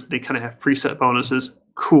manufacturers. They kind of have preset bonuses.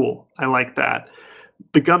 Cool. I like that.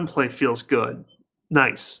 The gunplay feels good.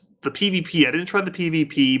 Nice. The PvP, I didn't try the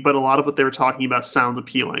PvP, but a lot of what they were talking about sounds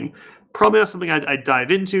appealing. Probably not something I'd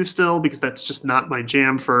dive into still because that's just not my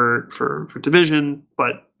jam for Division,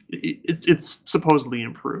 but it's supposedly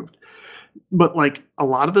improved. But like a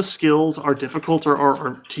lot of the skills are difficult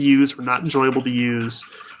or to use or not enjoyable to use.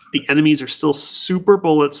 The enemies are still super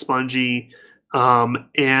bullet spongy,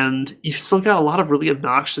 and you've still got a lot of really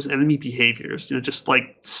obnoxious enemy behaviors. Just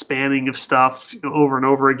like spamming of stuff over and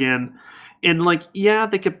over again. And like, yeah,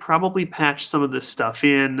 they could probably patch some of this stuff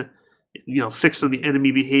in, fix some of the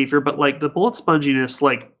enemy behavior, but like the bullet sponginess,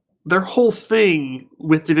 like their whole thing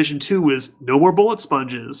with Division 2 is no more bullet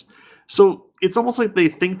sponges. So it's almost like they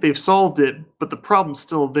think they've solved it, but the problem's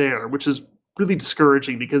still there, which is really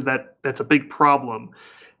discouraging because that's a big problem.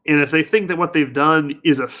 And if they think that what they've done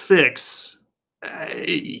is a fix,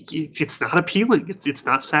 it's not appealing. It's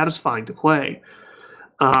not satisfying to play.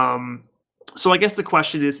 So I guess the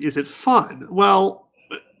question is it fun? Well,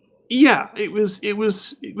 yeah, it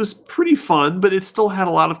was pretty fun, but it still had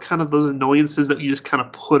a lot of kind of those annoyances that you just kind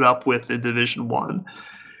of put up with in Division 1.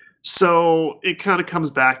 So it kind of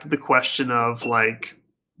comes back to the question of like,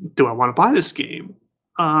 do I want to buy this game?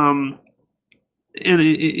 And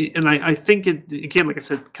I think it, again, like I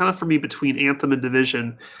said, kind of for me between Anthem and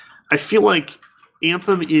Division, I feel like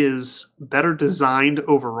Anthem is better designed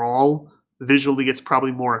overall. Visually, it's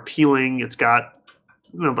probably more appealing. It's got,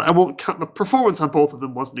 I won't count the performance on both of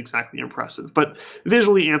them wasn't exactly impressive, but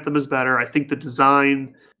visually Anthem is better. I think the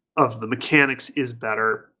design of the mechanics is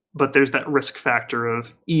better, but there's that risk factor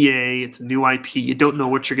of EA. It's a new IP. You don't know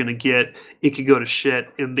what you're going to get. It could go to shit,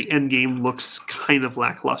 and the end game looks kind of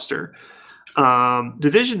lackluster.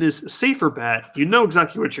 Division is a safer bet. You know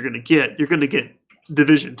exactly what you're going to get. You're going to get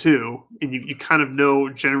Division 2, and you kind of know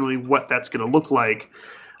generally what that's going to look like.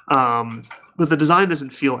 But but the design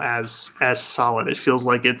doesn't feel as solid. It feels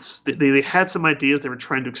like they had some ideas they were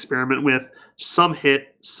trying to experiment with. Some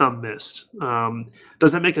hit, some missed.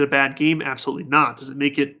 Does that make it a bad game? Absolutely not. Does it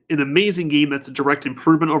make it an amazing game that's a direct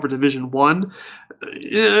improvement over Division 1?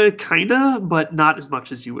 Kinda, but not as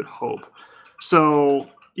much as you would hope. So,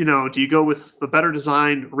 do you go with the better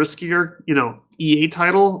design, riskier, EA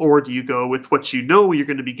title, or do you go with what you know you're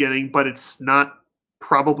going to be getting, but it's not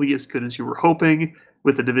probably as good as you were hoping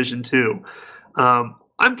with the Division 2?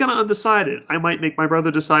 I'm kind of undecided. I might make my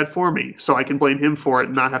brother decide for me, so I can blame him for it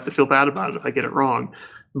and not have to feel bad about it if I get it wrong.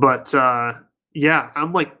 But yeah,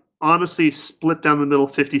 I'm like honestly split down the middle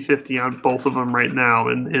 50-50 on both of them right now.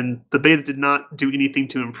 And the beta did not do anything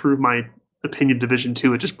to improve my opinion of Division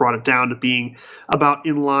 2. It just brought it down to being about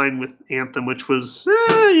in line with Anthem, which was,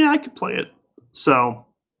 yeah, I could play it. So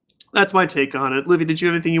that's my take on it. Livy, did you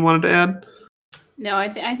have anything you wanted to add? No,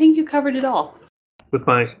 I think you covered it all. With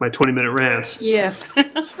my 20-minute rant. Yes.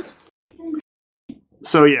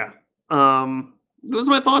 So yeah, those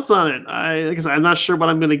are my thoughts on it. Like I said, I'm not sure what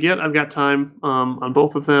I'm going to get. I've got time on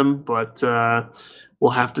both of them, but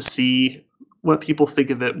we'll have to see what people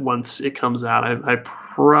think of it once it comes out. I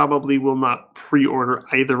probably will not pre-order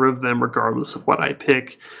either of them, regardless of what I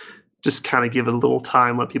pick. Just kind of give it a little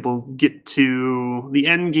time, let people get to the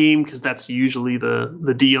end game, because that's usually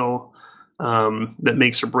the deal. That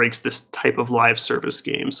makes or breaks this type of live service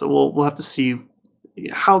game. So we'll have to see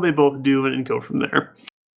how they both do it and go from there.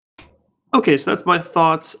 Okay, so that's my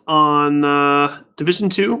thoughts on Division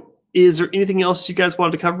 2. Is there anything else you guys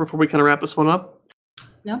wanted to cover before we kind of wrap this one up?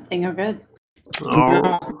 No, I think I'm good.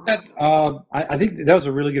 I think that was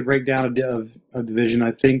a really good breakdown of Division.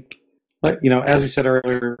 I think, as we said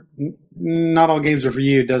earlier, not all games are for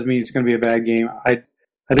you. It doesn't mean it's going to be a bad game. I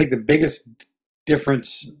think the biggest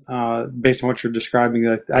difference based on what you're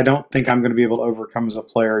describing, I don't think I'm going to be able to overcome as a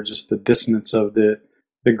player, just the dissonance of the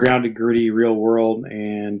grounded, gritty real world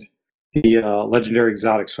and the legendary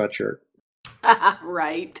exotic sweatshirt.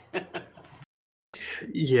 Right.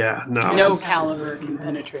 Yeah, no. No caliber can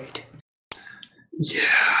penetrate. Yeah,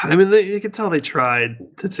 I mean, you can tell they tried.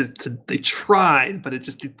 They tried, but it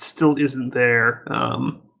still isn't there,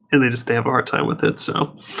 and they have a hard time with it.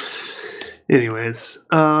 So, anyways,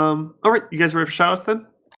 all right, you guys ready for shoutouts then?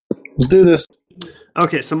 Let's do this.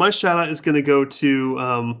 Okay, so my shoutout is going to go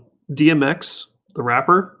to DMX, the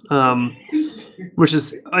rapper, which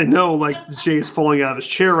is, I know, like Jay is falling out of his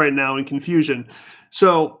chair right now in confusion.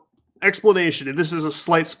 So, explanation, and this is a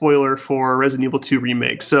slight spoiler for Resident Evil 2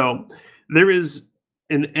 Remake. So, there is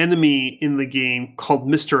an enemy in the game called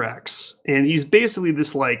Mr. X, and he's basically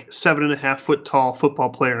this like 7.5 foot tall football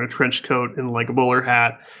player in a trench coat and like a bowler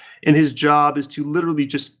hat, and his job is to literally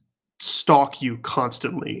just stalk you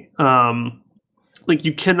constantly. Like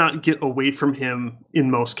you cannot get away from him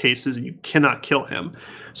in most cases, and you cannot kill him.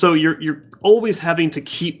 So you're always having to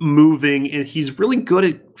keep moving, and he's really good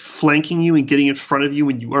at flanking you and getting in front of you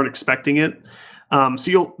when you aren't expecting it.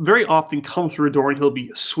 So you'll very often come through a door and he'll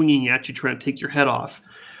be swinging at you, trying to take your head off.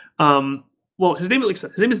 Well, his name is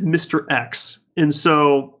Mr. X. And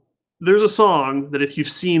so there's a song that if you've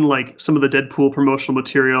seen like some of the Deadpool promotional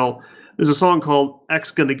material, there's a song called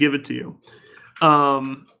X Gonna Give It to You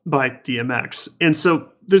by DMX. And so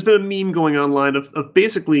there's been a meme going online of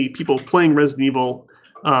basically people playing Resident Evil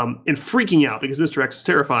and freaking out because Mr. X is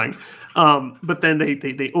terrifying. But then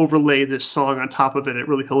they overlay this song on top of it at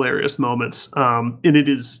really hilarious moments. And it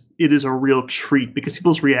is a real treat because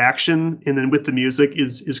people's reaction and then with the music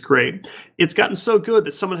is great. It's gotten so good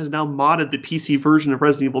that someone has now modded the PC version of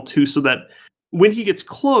Resident Evil 2 so that when he gets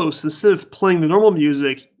close, instead of playing the normal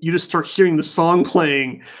music, you just start hearing the song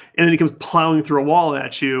playing and then he comes plowing through a wall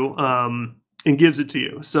at you and gives it to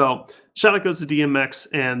you. So shout out goes to DMX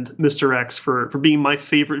and Mr. X for being my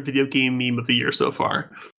favorite video game meme of the year so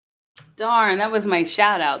far. Darn, that was my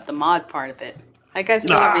shout out, the mod part of it. I guys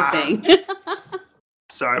know everything.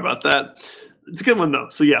 Sorry about that. It's a good one though.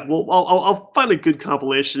 So yeah, I'll find a good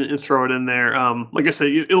compilation and throw it in there. Like I said,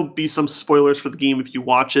 it'll be some spoilers for the game if you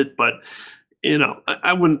watch it, but you know,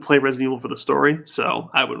 I wouldn't play Resident Evil for the story,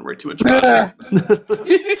 so I wouldn't worry too much about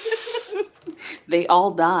it. They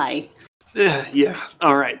all die. Yeah.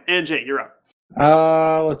 All right, NJ, you're up.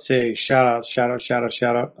 Let's see. Shout out.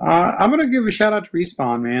 I'm gonna give a shout out to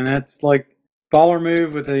Respawn, man. That's like baller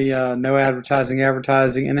move with the no advertising,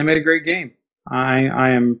 and they made a great game.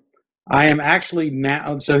 I am actually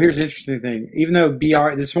now. So here's the interesting thing. Even though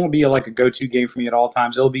this won't be like a go-to game for me at all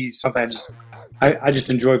times. It'll be something I just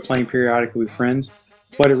enjoy playing periodically with friends.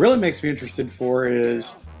 What it really makes me interested for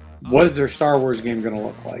is what is their Star Wars game going to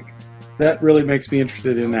look like? That really makes me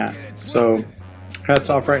interested in that. So hats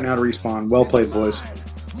off right now to Respawn. Well played, boys.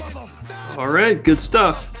 All right, good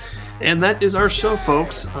stuff. And that is our show,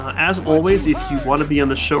 folks. As always, if you want to be on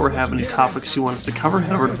the show or have any topics you want us to cover,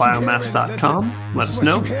 head over to biomass.com. Let us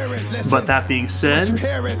know. But that being said,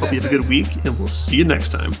 hope you have a good week, and we'll see you next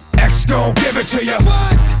time. X gon' give it to you.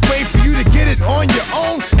 Wait for you to get it on your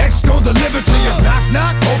own. X gon' deliver to you. Knock,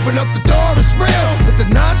 knock, open up the door, it's real. With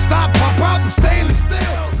the non-stop pop out and stainless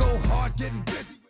steel.